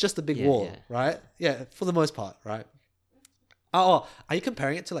most part, it's just a big wall, right? Yeah, for the most part, right? Oh, are you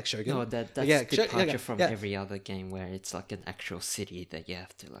comparing it to like Shogun? No, that's departure from every other game where it's like an actual city that you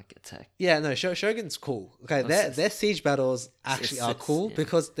have to like attack. Yeah, no, Shogun's cool. Okay, their siege battles actually are cool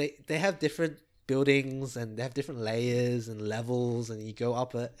because they have different buildings and they have different layers and levels, and you go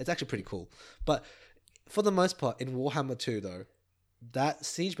up it. It's actually pretty cool. But for the most part, in Warhammer 2 though, that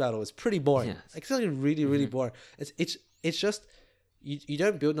siege battle is pretty boring. Yeah. It's actually really, really boring. It's just you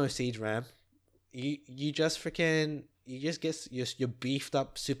don't build no siege ram. You just get your beefed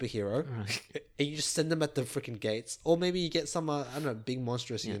up superhero, and you just send them at the freaking gates, or maybe you get some I don't know, big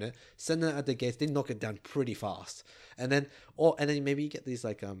monstrous unit, send them at the gates. They knock it down pretty fast, and then maybe you get these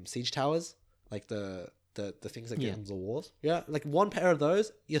like siege towers, like the things that get on the walls. Yeah, like one pair of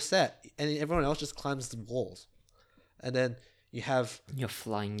those, you're set, and then everyone else just climbs the walls, and then you have your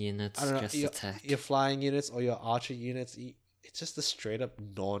flying units attack. Your flying units or your archer units. It's just a straight up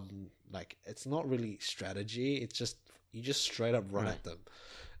it's not really strategy. It's just you just straight up run at them,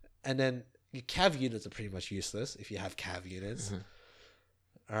 and then your cav units are pretty much useless if you have cav units.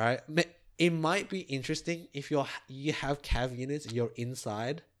 All right, it might be interesting if you have cav units and you're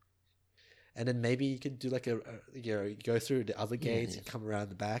inside, and then maybe you can do like you go through the other gates and come around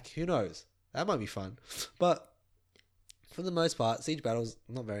the back. Who knows? That might be fun, but for the most part, siege battles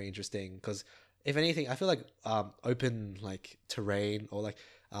not very interesting because if anything, I feel like open like terrain or like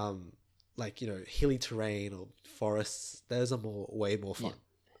hilly terrain or forests, those are way more fun.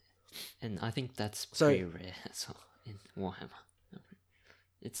 Yeah. And I think that's pretty rare as well in Warhammer.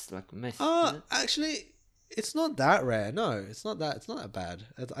 It's like actually, it's not that rare. No, it's not that bad.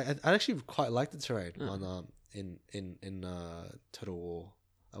 I actually quite like the terrain on in Total War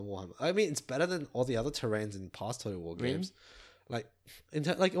and Warhammer. I mean, it's better than all the other terrains in past Total War games. Like,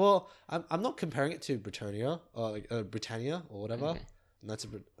 I'm not comparing it to Britannia or Britannia or whatever. Okay. That's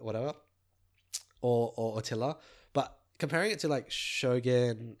whatever, or Attila, but comparing it to like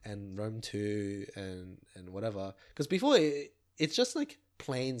Shogun and Rome 2 and whatever, because before it's just like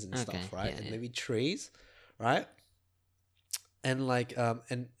plains and stuff, right? And maybe trees, right? And like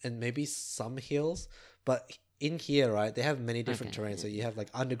and maybe some hills, but in here, right, they have many different Okay, terrains. yeah. So you have like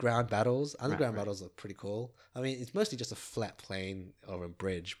underground battles. Underground right. battles are pretty cool. I mean, it's mostly just a flat plane or a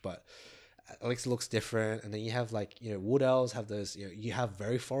bridge, but at least it looks different. And then you have like, wood elves have those, you have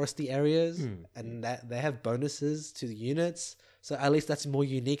very foresty areas, and that they have bonuses to the units. So at least that's more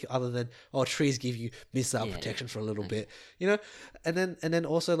unique, other than trees give you missile Yeah, protection yeah. for a little bit, and then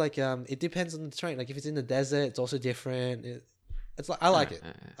also like it depends on the terrain. Like if it's in the desert, it's also different. It's like I like it.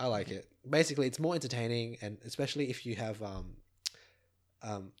 I like it. Basically, it's more entertaining, and especially if you have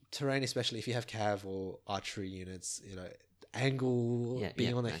terrain, especially if you have cav or archery units, angle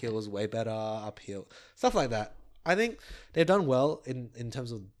being on the hill is way better, uphill, stuff like that. I think they've done well in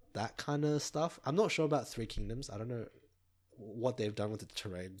terms of that kind of stuff. I'm not sure about Three Kingdoms. I don't know what they've done with the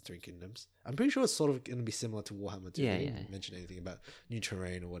terrain Three Kingdoms. I'm pretty sure it's sort of going to be similar to Warhammer 2. They didn't mention anything about new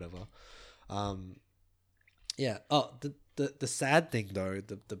terrain or whatever. Yeah. Oh, the sad thing though,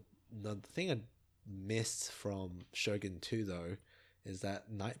 the thing I missed from Shogun 2 though, is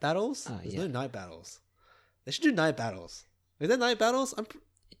that night battles. There's no night battles. They should do night battles. Is there night battles?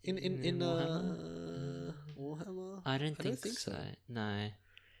 In Warhammer? I don't think so.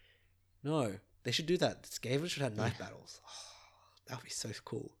 No, they should do that. Skaven should have night battles. Oh, that would be so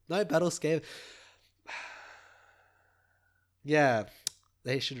cool. Night battles, Skaven. Yeah,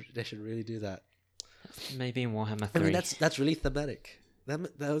 they should really do that. Maybe in Warhammer 3. I mean, that's really thematic. That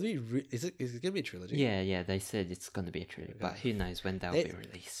would be. Is it gonna be a trilogy? Yeah. They said it's gonna be a trilogy, but who knows when they'll be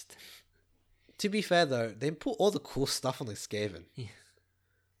released. To be fair though, they put all the cool stuff on the Skaven. Yeah.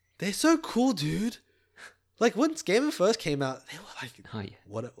 They're so cool, dude. Like when Skaven first came out, they were like, "Oh yeah,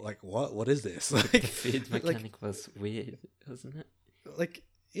 what is this?" Like, the food mechanic was weird, wasn't it? Like,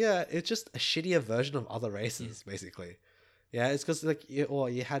 yeah, it's just a shittier version of other races, basically. Yeah, it's because like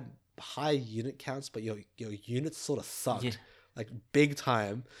you had high unit counts, but your units sort of sucked, like big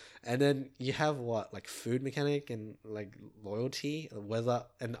time. And then you have like food mechanic and like loyalty, weather,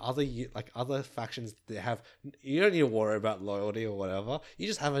 and other factions. They have, you don't need to worry about loyalty or whatever. You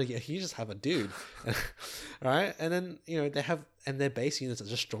just have a dude, right? And then they have, and their base units are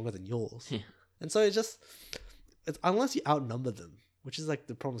just stronger than yours. Yeah. And so it's unless you outnumber them, which is like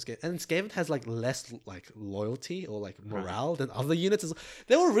the problem with Skaven. And Skaven has like less like loyalty or like morale than other units.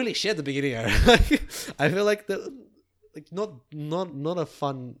 They were really shit at the beginning. I feel like not a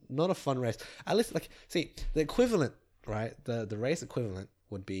fun race. At least like, see, the equivalent, right? The race equivalent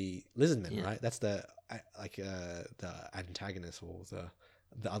would be lizardmen, right? That's the antagonist or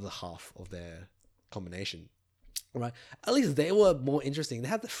the other half of their combination. Right, at least they were more interesting. They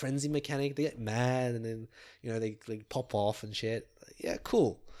have the frenzy mechanic. They get mad and then they pop off and shit. Yeah,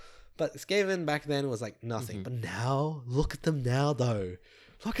 cool. But Skaven back then was like nothing. But now, look at them now, though.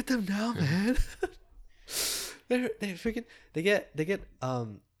 Look at them now, man. they freaking they get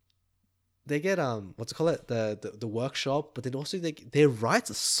what's it called, the workshop. But then also their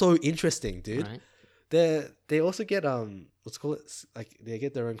rights are so interesting, dude. Right. They also get what's called it, like they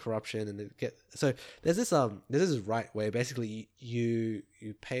get their own corruption, and they get, so there's this right where basically you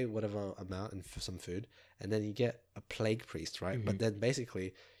pay whatever amount and for some food, and then you get a plague priest, right? But then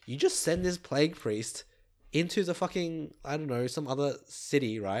basically you just send this plague priest into the fucking, I don't know, some other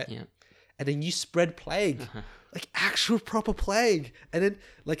city, right? Yeah. And then you spread plague, like actual proper plague, and then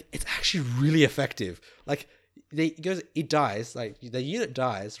like it's actually really effective. Like it dies, like the unit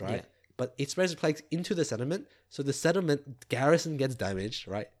dies, right? Yeah. But it spreads the plagues into the settlement, so the settlement garrison gets damaged,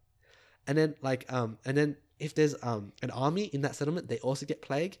 right? And then if there's an army in that settlement, they also get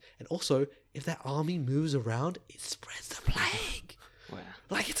plague, and also if that army moves around, it spreads the plague. Wow!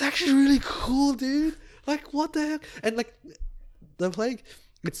 Like it's actually really cool, dude. Like what the heck? And like the plague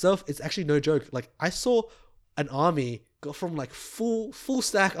itself, it's actually no joke. Like I saw an army go from like full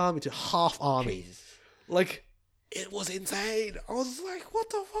stack army to half army. Jeez. Like it was insane. I was like, what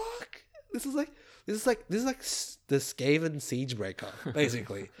the fuck? This is like the Skaven Siegebreaker,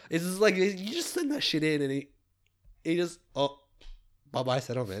 basically. It's just like you just send that shit in, and he just bye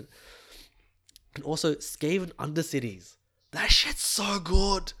settlement. And also Skaven Undercities. That shit's so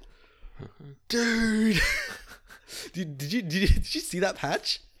good, dude. did you see that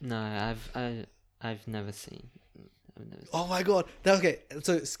patch? No, I've never seen. Oh my god! Okay,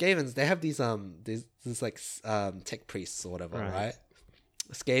 so Skavens, they have these like tech priests or whatever, right?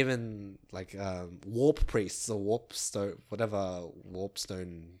 Skaven like warp priests or warpstone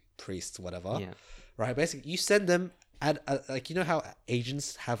priests, whatever. Yeah. Right. Basically, you send them like, you know how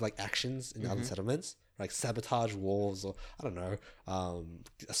agents have like actions in other settlements, like sabotage walls or I don't know,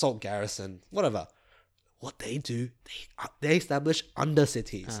 assault garrison, whatever. What they do, they establish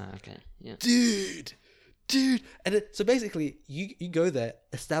undercities. Okay. Yeah. Dude, and so basically, you go there,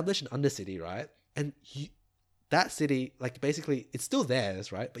 establish an undercity, right? And that city, like basically, it's still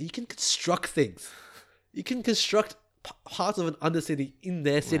theirs, right? But you can construct things. You can construct parts of an undercity in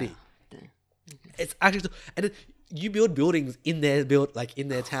their city. Wow. Damn. It's actually, and then you build buildings in their in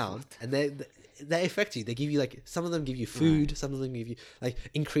their town, and they affect you. They give you like, some of them give you food, some of them give you like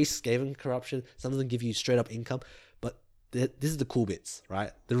increased Skaven corruption, some of them give you straight up income. But this is the cool bits,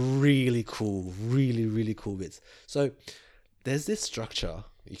 right? The really cool, really really cool bits. So there's this structure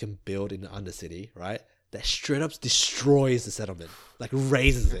you can build in the undercity, right? That straight up destroys the settlement, like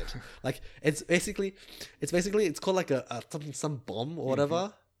razes it. Like it's called like some bomb or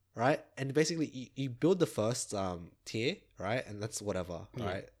whatever, right? And basically you build the first tier, right? And that's whatever,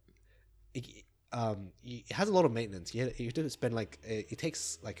 right? It has a lot of maintenance. You have to spend like it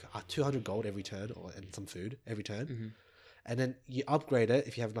takes like 200 gold every turn, and some food every turn, and then you upgrade it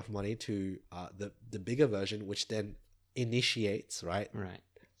if you have enough money to the bigger version, which then initiates, right? Right.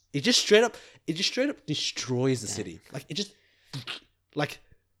 It just straight up destroys the city. Like it just, like,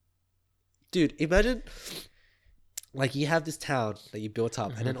 dude, imagine, like you have this town that you built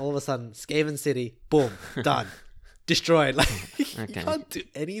up, and then all of a sudden, Skaven City, boom, done, destroyed. Like you can't do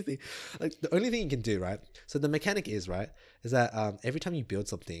anything. Like the only thing you can do, right? So the mechanic is that every time you build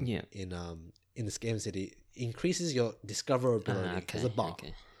something in the Skaven City, it increases your discoverability. There's a bar,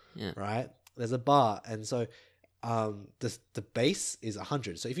 right? There's a bar, and so. The base is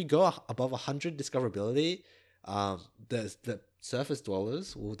 100. So if you go above 100 discoverability, the surface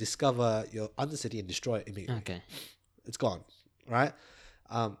dwellers will discover your undercity and destroy it immediately. Okay. It's gone, right?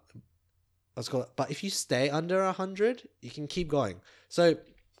 Let's call it. But if you stay under 100, you can keep going. So,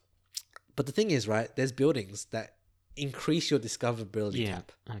 but the thing is, right? There's buildings that increase your discoverability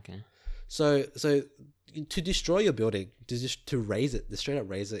cap. Okay. So to destroy your building, to raise it, straight up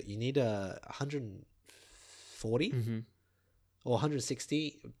raise it, you need 140 or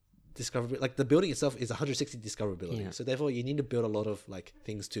 160 discoverability. Like the building itself is 160 discoverability, so therefore you need to build a lot of like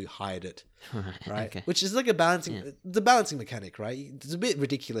things to hide it, right? Okay. Which is like a balancing, the balancing mechanic, right? It's a bit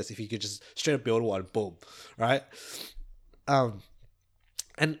ridiculous if you could just straight up build one, boom, right?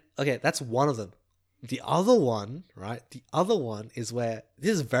 And okay, that's one of them. The other one, right? The other one is where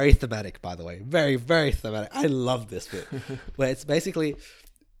this is very thematic, by the way, very very thematic. I love this bit where it's basically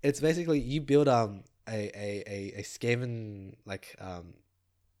you build a Skaven, like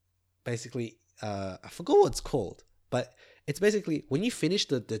basically I forgot what it's called, but it's basically when you finish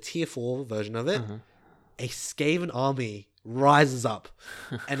the tier 4 version of it, a Skaven army rises up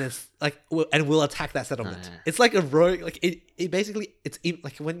and it's like will attack that settlement. It's like a rogue, like it basically it's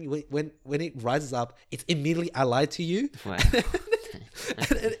like when it rises up, it's immediately allied to you. Wow.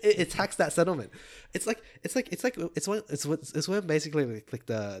 And it attacks that settlement. It's when basically like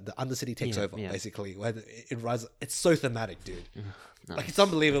the undercity takes over, basically when it rises. It's so thematic, dude. Nice. Like it's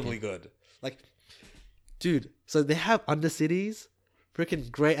unbelievably good. Like, dude, so they have undercities,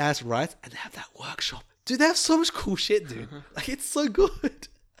 freaking great ass rights, and they have that workshop. Dude, they have so much cool shit, dude. Like it's so good.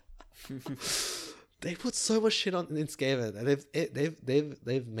 They put so much shit on in Skaven, and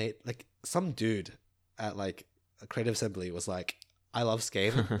they've made like some dude at like a creative assembly was like, I love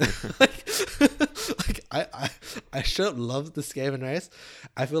Skaven. I should have loved the Skaven race.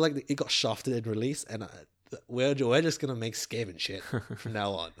 I feel like it got shafted in release, and we're just gonna make Skaven shit from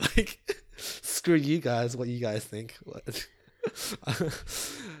now on. Like, screw you guys. What you guys think?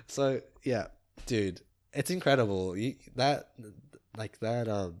 So yeah, dude, it's incredible. You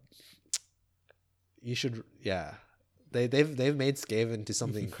should They've made Skaven into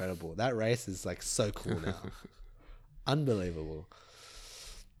something incredible. That race is like so cool now. Unbelievable.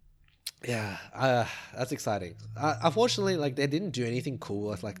 Yeah, that's exciting. Unfortunately, like they didn't do anything cool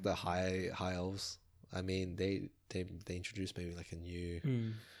with like the high elves. I mean, they introduced maybe like a new,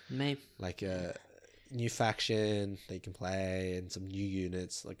 like a new faction that you can play, and some new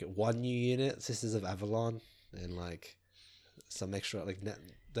units, like one new unit, Sisters of Avalon, and like some extra like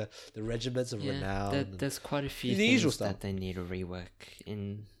the regiments of renown. There's quite a few things that they need to rework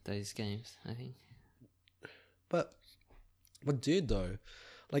in those games, I think. But dude, though,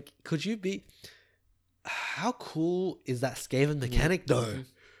 like, could you be? How cool is that Skaven mechanic, though? Mm-hmm.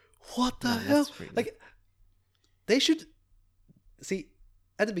 What the hell? Like, they should see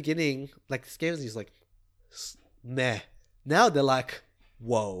at the beginning, like Skavens is like, meh. Now they're like,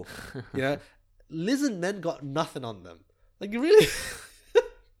 whoa, you know, lizard men got nothing on them. Like, you really,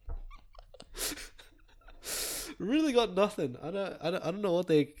 really got nothing. I don't know what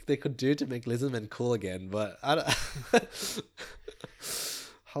they could do to make lizard men cool again, but I don't.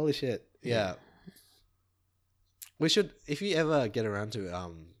 Holy shit! Yeah, we should. If you ever get around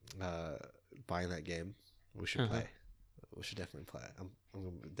to buying that game, we should play. We should definitely play. I'm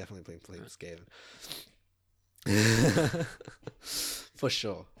definitely playing Skaven. For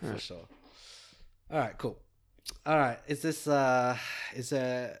sure. For Alright. sure. All right, cool. All right, is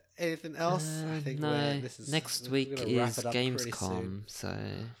there anything else? I think No. this is Next we're week gonna wrap is it up pretty soon. Gamescom, so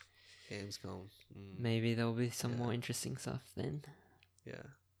Gamescom. maybe there'll be some Yeah. more interesting stuff then. Yeah,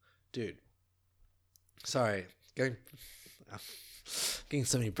 dude. Sorry, going getting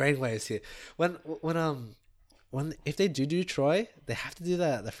so many brainwaves here. When if they do Troy, they have to do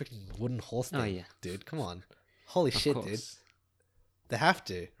that freaking wooden horse thing. Oh yeah, Dude, come on. Holy of shit, dude. course. They have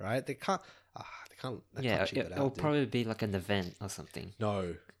to, right? They can't. They Yeah, can't cheap it it'll out, dude. probably be like an event or something.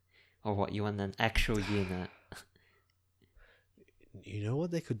 No. Or what, you want an actual unit? You know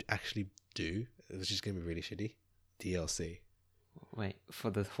what they could actually do? Which is gonna be really shitty. DLC. Wait, for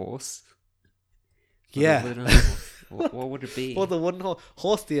the horse? For the Yeah. wooden horse? What would it be? For the wooden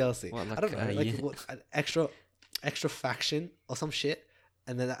horse DLC. What, like I don't know, a like unit? what, an extra faction or some shit,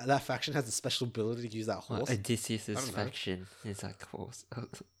 and then that faction has the special ability to use that What, horse. Odysseus' I don't know. faction is like horse.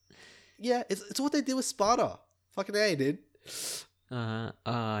 Yeah, it's what they did with Sparta. Fucking A, dude. Oh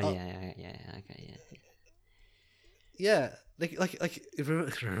yeah, okay, yeah. Yeah, like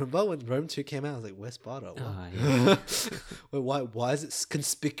remember when Rome 2 came out? I was like, where's Sparta? What? Oh yeah. Wait, why is it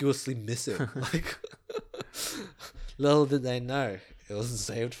conspicuously missing? Like, little did they know it wasn't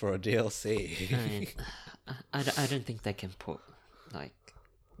saved for a DLC. I mean, I don't think they can put, like,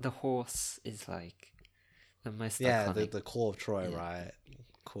 the horse is like the most Yeah, iconic. the core of Troy, Yeah. right?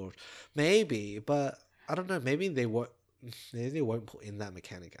 Core, maybe, but I don't know. Maybe they won't. Maybe they won't put in that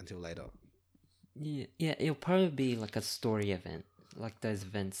mechanic until later. Yeah, it'll probably be like a story event, like those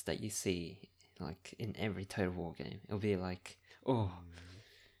events that you see like in every Total War game. It'll be like,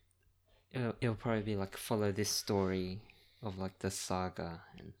 it'll probably be like follow this story of like the saga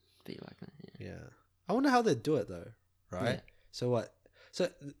and be like that. Yeah. Yeah, I wonder how they do it though. Right. Yeah. So what? So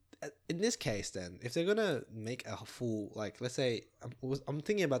in this case, then, if they're gonna make a full, like, let's say, I'm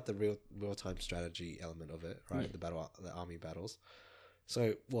thinking about the real time strategy element of it, right? Yeah. The army battles.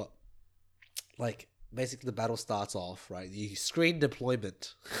 So what? Like, basically, the battle starts off, right? You screen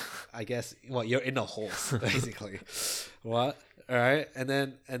deployment. I guess what, you're in a horse, basically. What? All right, and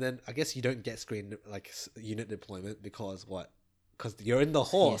then I guess you don't get screen like unit deployment because what? Because you're in the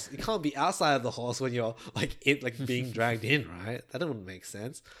horse. Yeah. You can't be outside of the horse when you're like being dragged in, right? That doesn't make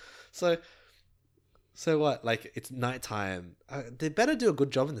sense. So what? Like, it's nighttime. They better do a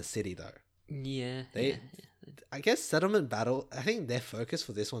good job in the city though. Yeah. They, I guess settlement battle. I think their focus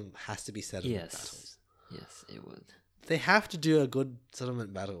for this one has to be settlement battles. Yes, it would. They have to do a good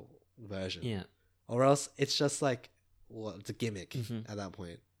settlement battle version. Yeah. Or else it's just like, well, it's a gimmick Mhm. at that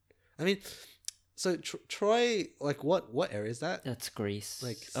point. I mean, so Troy, like, what area is that? That's Greece.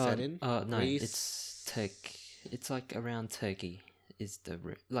 Like, set in? Oh no, Greece? it's Turkey. It's like around Turkey. Is the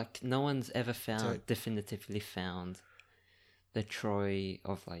like no one's ever found definitively found the Troy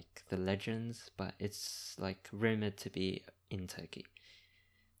of like the legends, but it's like rumored to be in Turkey.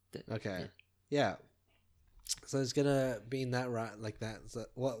 Okay. Yeah. So it's gonna be in that, right? Like that. So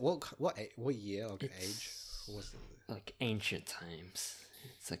what year? Like, age? It's What's it? like ancient times.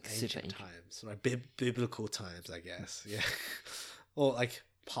 It's like super Ancient ancient. times, right? Biblical times, I guess. Yeah. Or like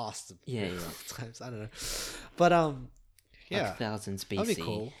past Yeah, times. I don't know. But yeah, Like thousands BC. that'd be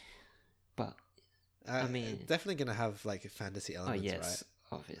cool. But I mean, definitely gonna have like fantasy elements, yes,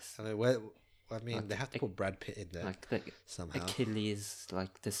 right? obvious. I mean, Like, they have to put Brad Pitt in there Like the somehow. Achilles,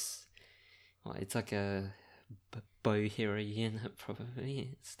 like this. Well, it's like a bow hero unit,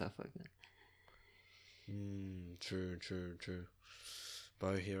 probably stuff like that. True.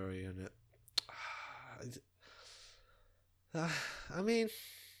 Bow hero unit. I mean,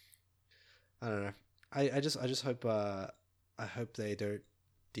 I don't know. I just hope I hope they don't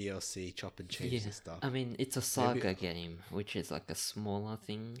DLC chop and change and stuff. I mean, it's a saga game, which is like a smaller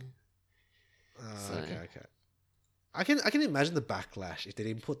thing. So- Okay. I can imagine the backlash if they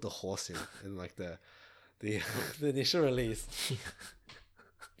didn't put the horse in like the the initial release.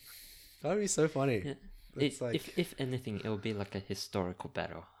 That would be so funny. Yeah. It's like if anything, it will be like a historical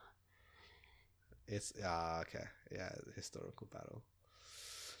battle. it's okay. Yeah, historical battle.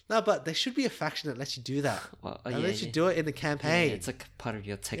 No, but there should be a faction that lets you do that. Well, That lets you yeah. do it in the Yeah, campaign. it's like part of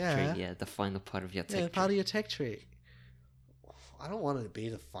your tech Yeah. tree. Yeah, the final part of your tech Yeah, tree. part of your tech tree. I don't want it to be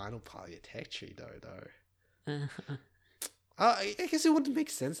the final part of your tech tree though. I guess it wouldn't make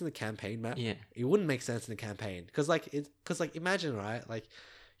sense in the campaign map. Yeah. It wouldn't make sense in the campaign because imagine, right, like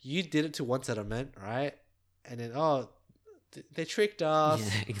you did it to one settlement, right, and then they tricked us.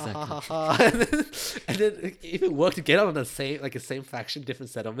 Yeah, exactly. Ha, ha, ha, ha. and then if it worked to get on the same faction, different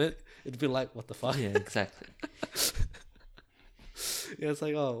settlement, it'd be like, what the fuck? Yeah, exactly. Yeah, it's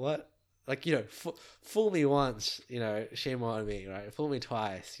like, oh, what? like, you know, fool me once, you know, shame on me, right? Fool me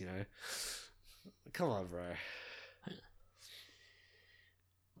twice, you know. Come on, bro.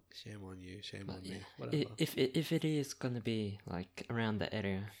 Shame on you, shame on me. Whatever. If it is gonna be like around the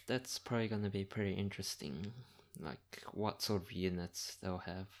area, that's probably gonna be pretty interesting. Like what sort of units they'll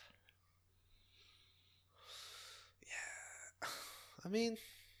have. Yeah, I mean,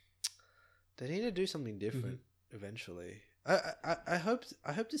 they need to do something different eventually. I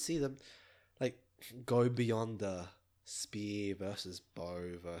hope to see them like go beyond the spear versus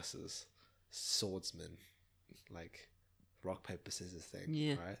bow versus swordsman, like rock paper scissors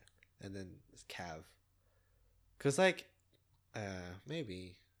thing, right? And then it's cav, because like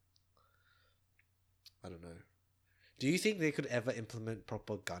maybe, I don't know. Do you think they could ever implement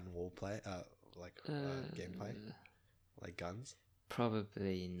proper gun war play, gameplay, like guns?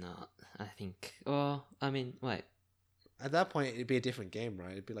 Probably not. I think. Well, I mean, wait. At that point, it'd be a different game,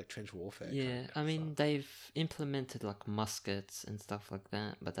 right? It'd be like trench warfare. Yeah, I mean, they've implemented like muskets and stuff like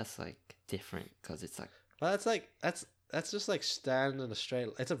that, but that's like different because it's like. Well, that's just like stand in a straight.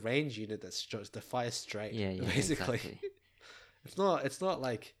 It's a range unit that's just the fire straight. Yeah, basically. Exactly. It's not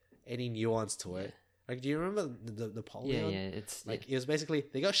like any nuance to it. Like, do you remember the Napoleon? Yeah, it's like it was basically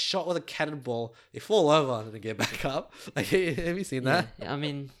they got shot with a cannonball, they fall over and then get back up. Like, have you seen that? Yeah, I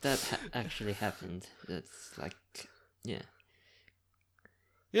mean that actually happened. That's like, yeah.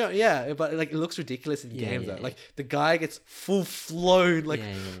 Yeah, but like it looks ridiculous in games though. Like the guy gets full flown, like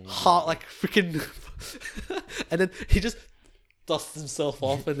heart, like freaking, and then he just dusts himself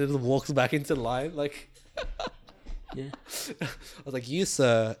off and then walks back into line. Like, yeah. I was like, you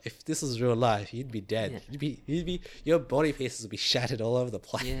sir, if this was real life, you'd be dead. Yeah. You'd be, your body pieces would be shattered all over the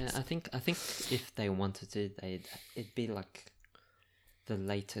place. Yeah, I think if they wanted to, it'd be like the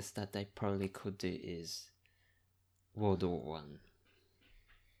latest that they probably could do is World War One.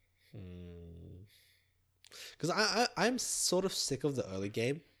 Because I'm sort of sick of the early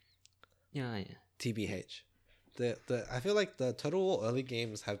game. Yeah. TBH. I feel like the Total War early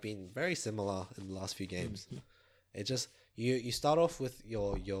games have been very similar in the last few games. It just you start off with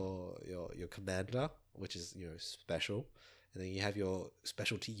your commander, which is, you know, special, and then you have your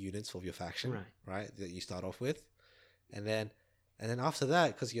specialty units for your faction, right? That you start off with, and then after that,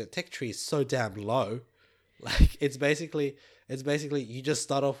 because your tech tree is so damn low, like it's basically you just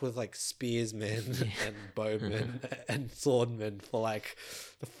start off with like spearsmen and bowmen and swordmen for like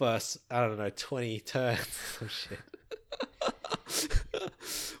the first, I don't know, 20 turns or shit.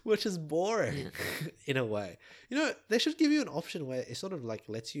 Which is boring in a way. You know, they should give you an option where it sort of like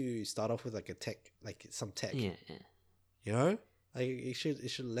lets you start off with like a tech, like some tech. Yeah. You know, like it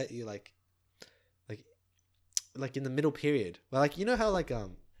should let you like in the middle period. Well, like, you know how like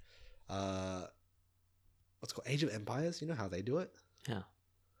what's called Age of Empires? You know how they do it? Yeah.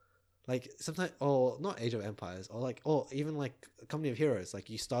 Like sometimes, or not Age of Empires, or even like Company of Heroes. Like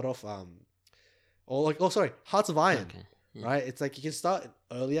you start off Hearts of Iron. Okay. Yeah. Right, it's like you can start an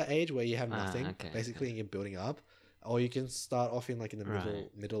earlier age where you have nothing, basically, and you're building up, or you can start off in like in the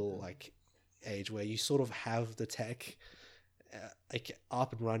middle like age where you sort of have the tech like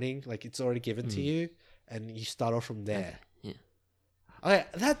up and running, like it's already given to you, and you start off from there. Okay,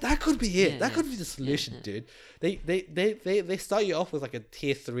 that could be it. That could be the solution, dude. They start you off with like a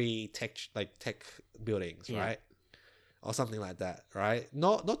tier 3 tech buildings, right? Or something like that, right?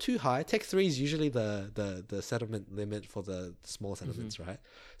 Not too high. Tech 3 is usually the settlement limit for the small settlements, right?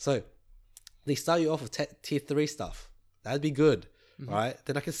 So they start you off with tier 3 stuff. That'd be good, right?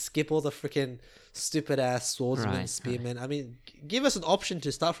 Then I can skip all the freaking stupid ass swordsmen, spearmen. I mean, give us an option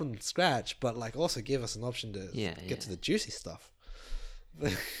to start from scratch, but like also give us an option to get to the juicy stuff.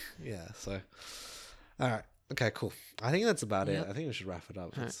 So all right, okay, cool. I think that's about it. I think we should wrap it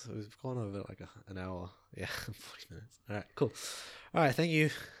up. We've gone over like an hour. 40 minutes. All right, cool. All right, thank you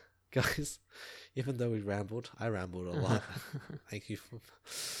guys. Even though we rambled, I rambled a lot. Thank you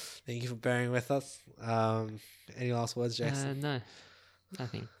for bearing with us. Any last words, Jason? No, I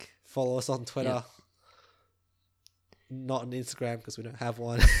think follow us on Twitter. Not on Instagram because we don't have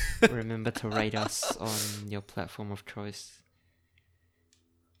one. Remember to rate us on your platform of choice.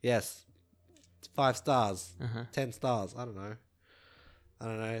 Yes, 5 stars, 10 stars. I don't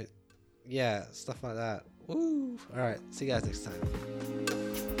know. Yeah, stuff like that. Woo! All right, see you guys next time.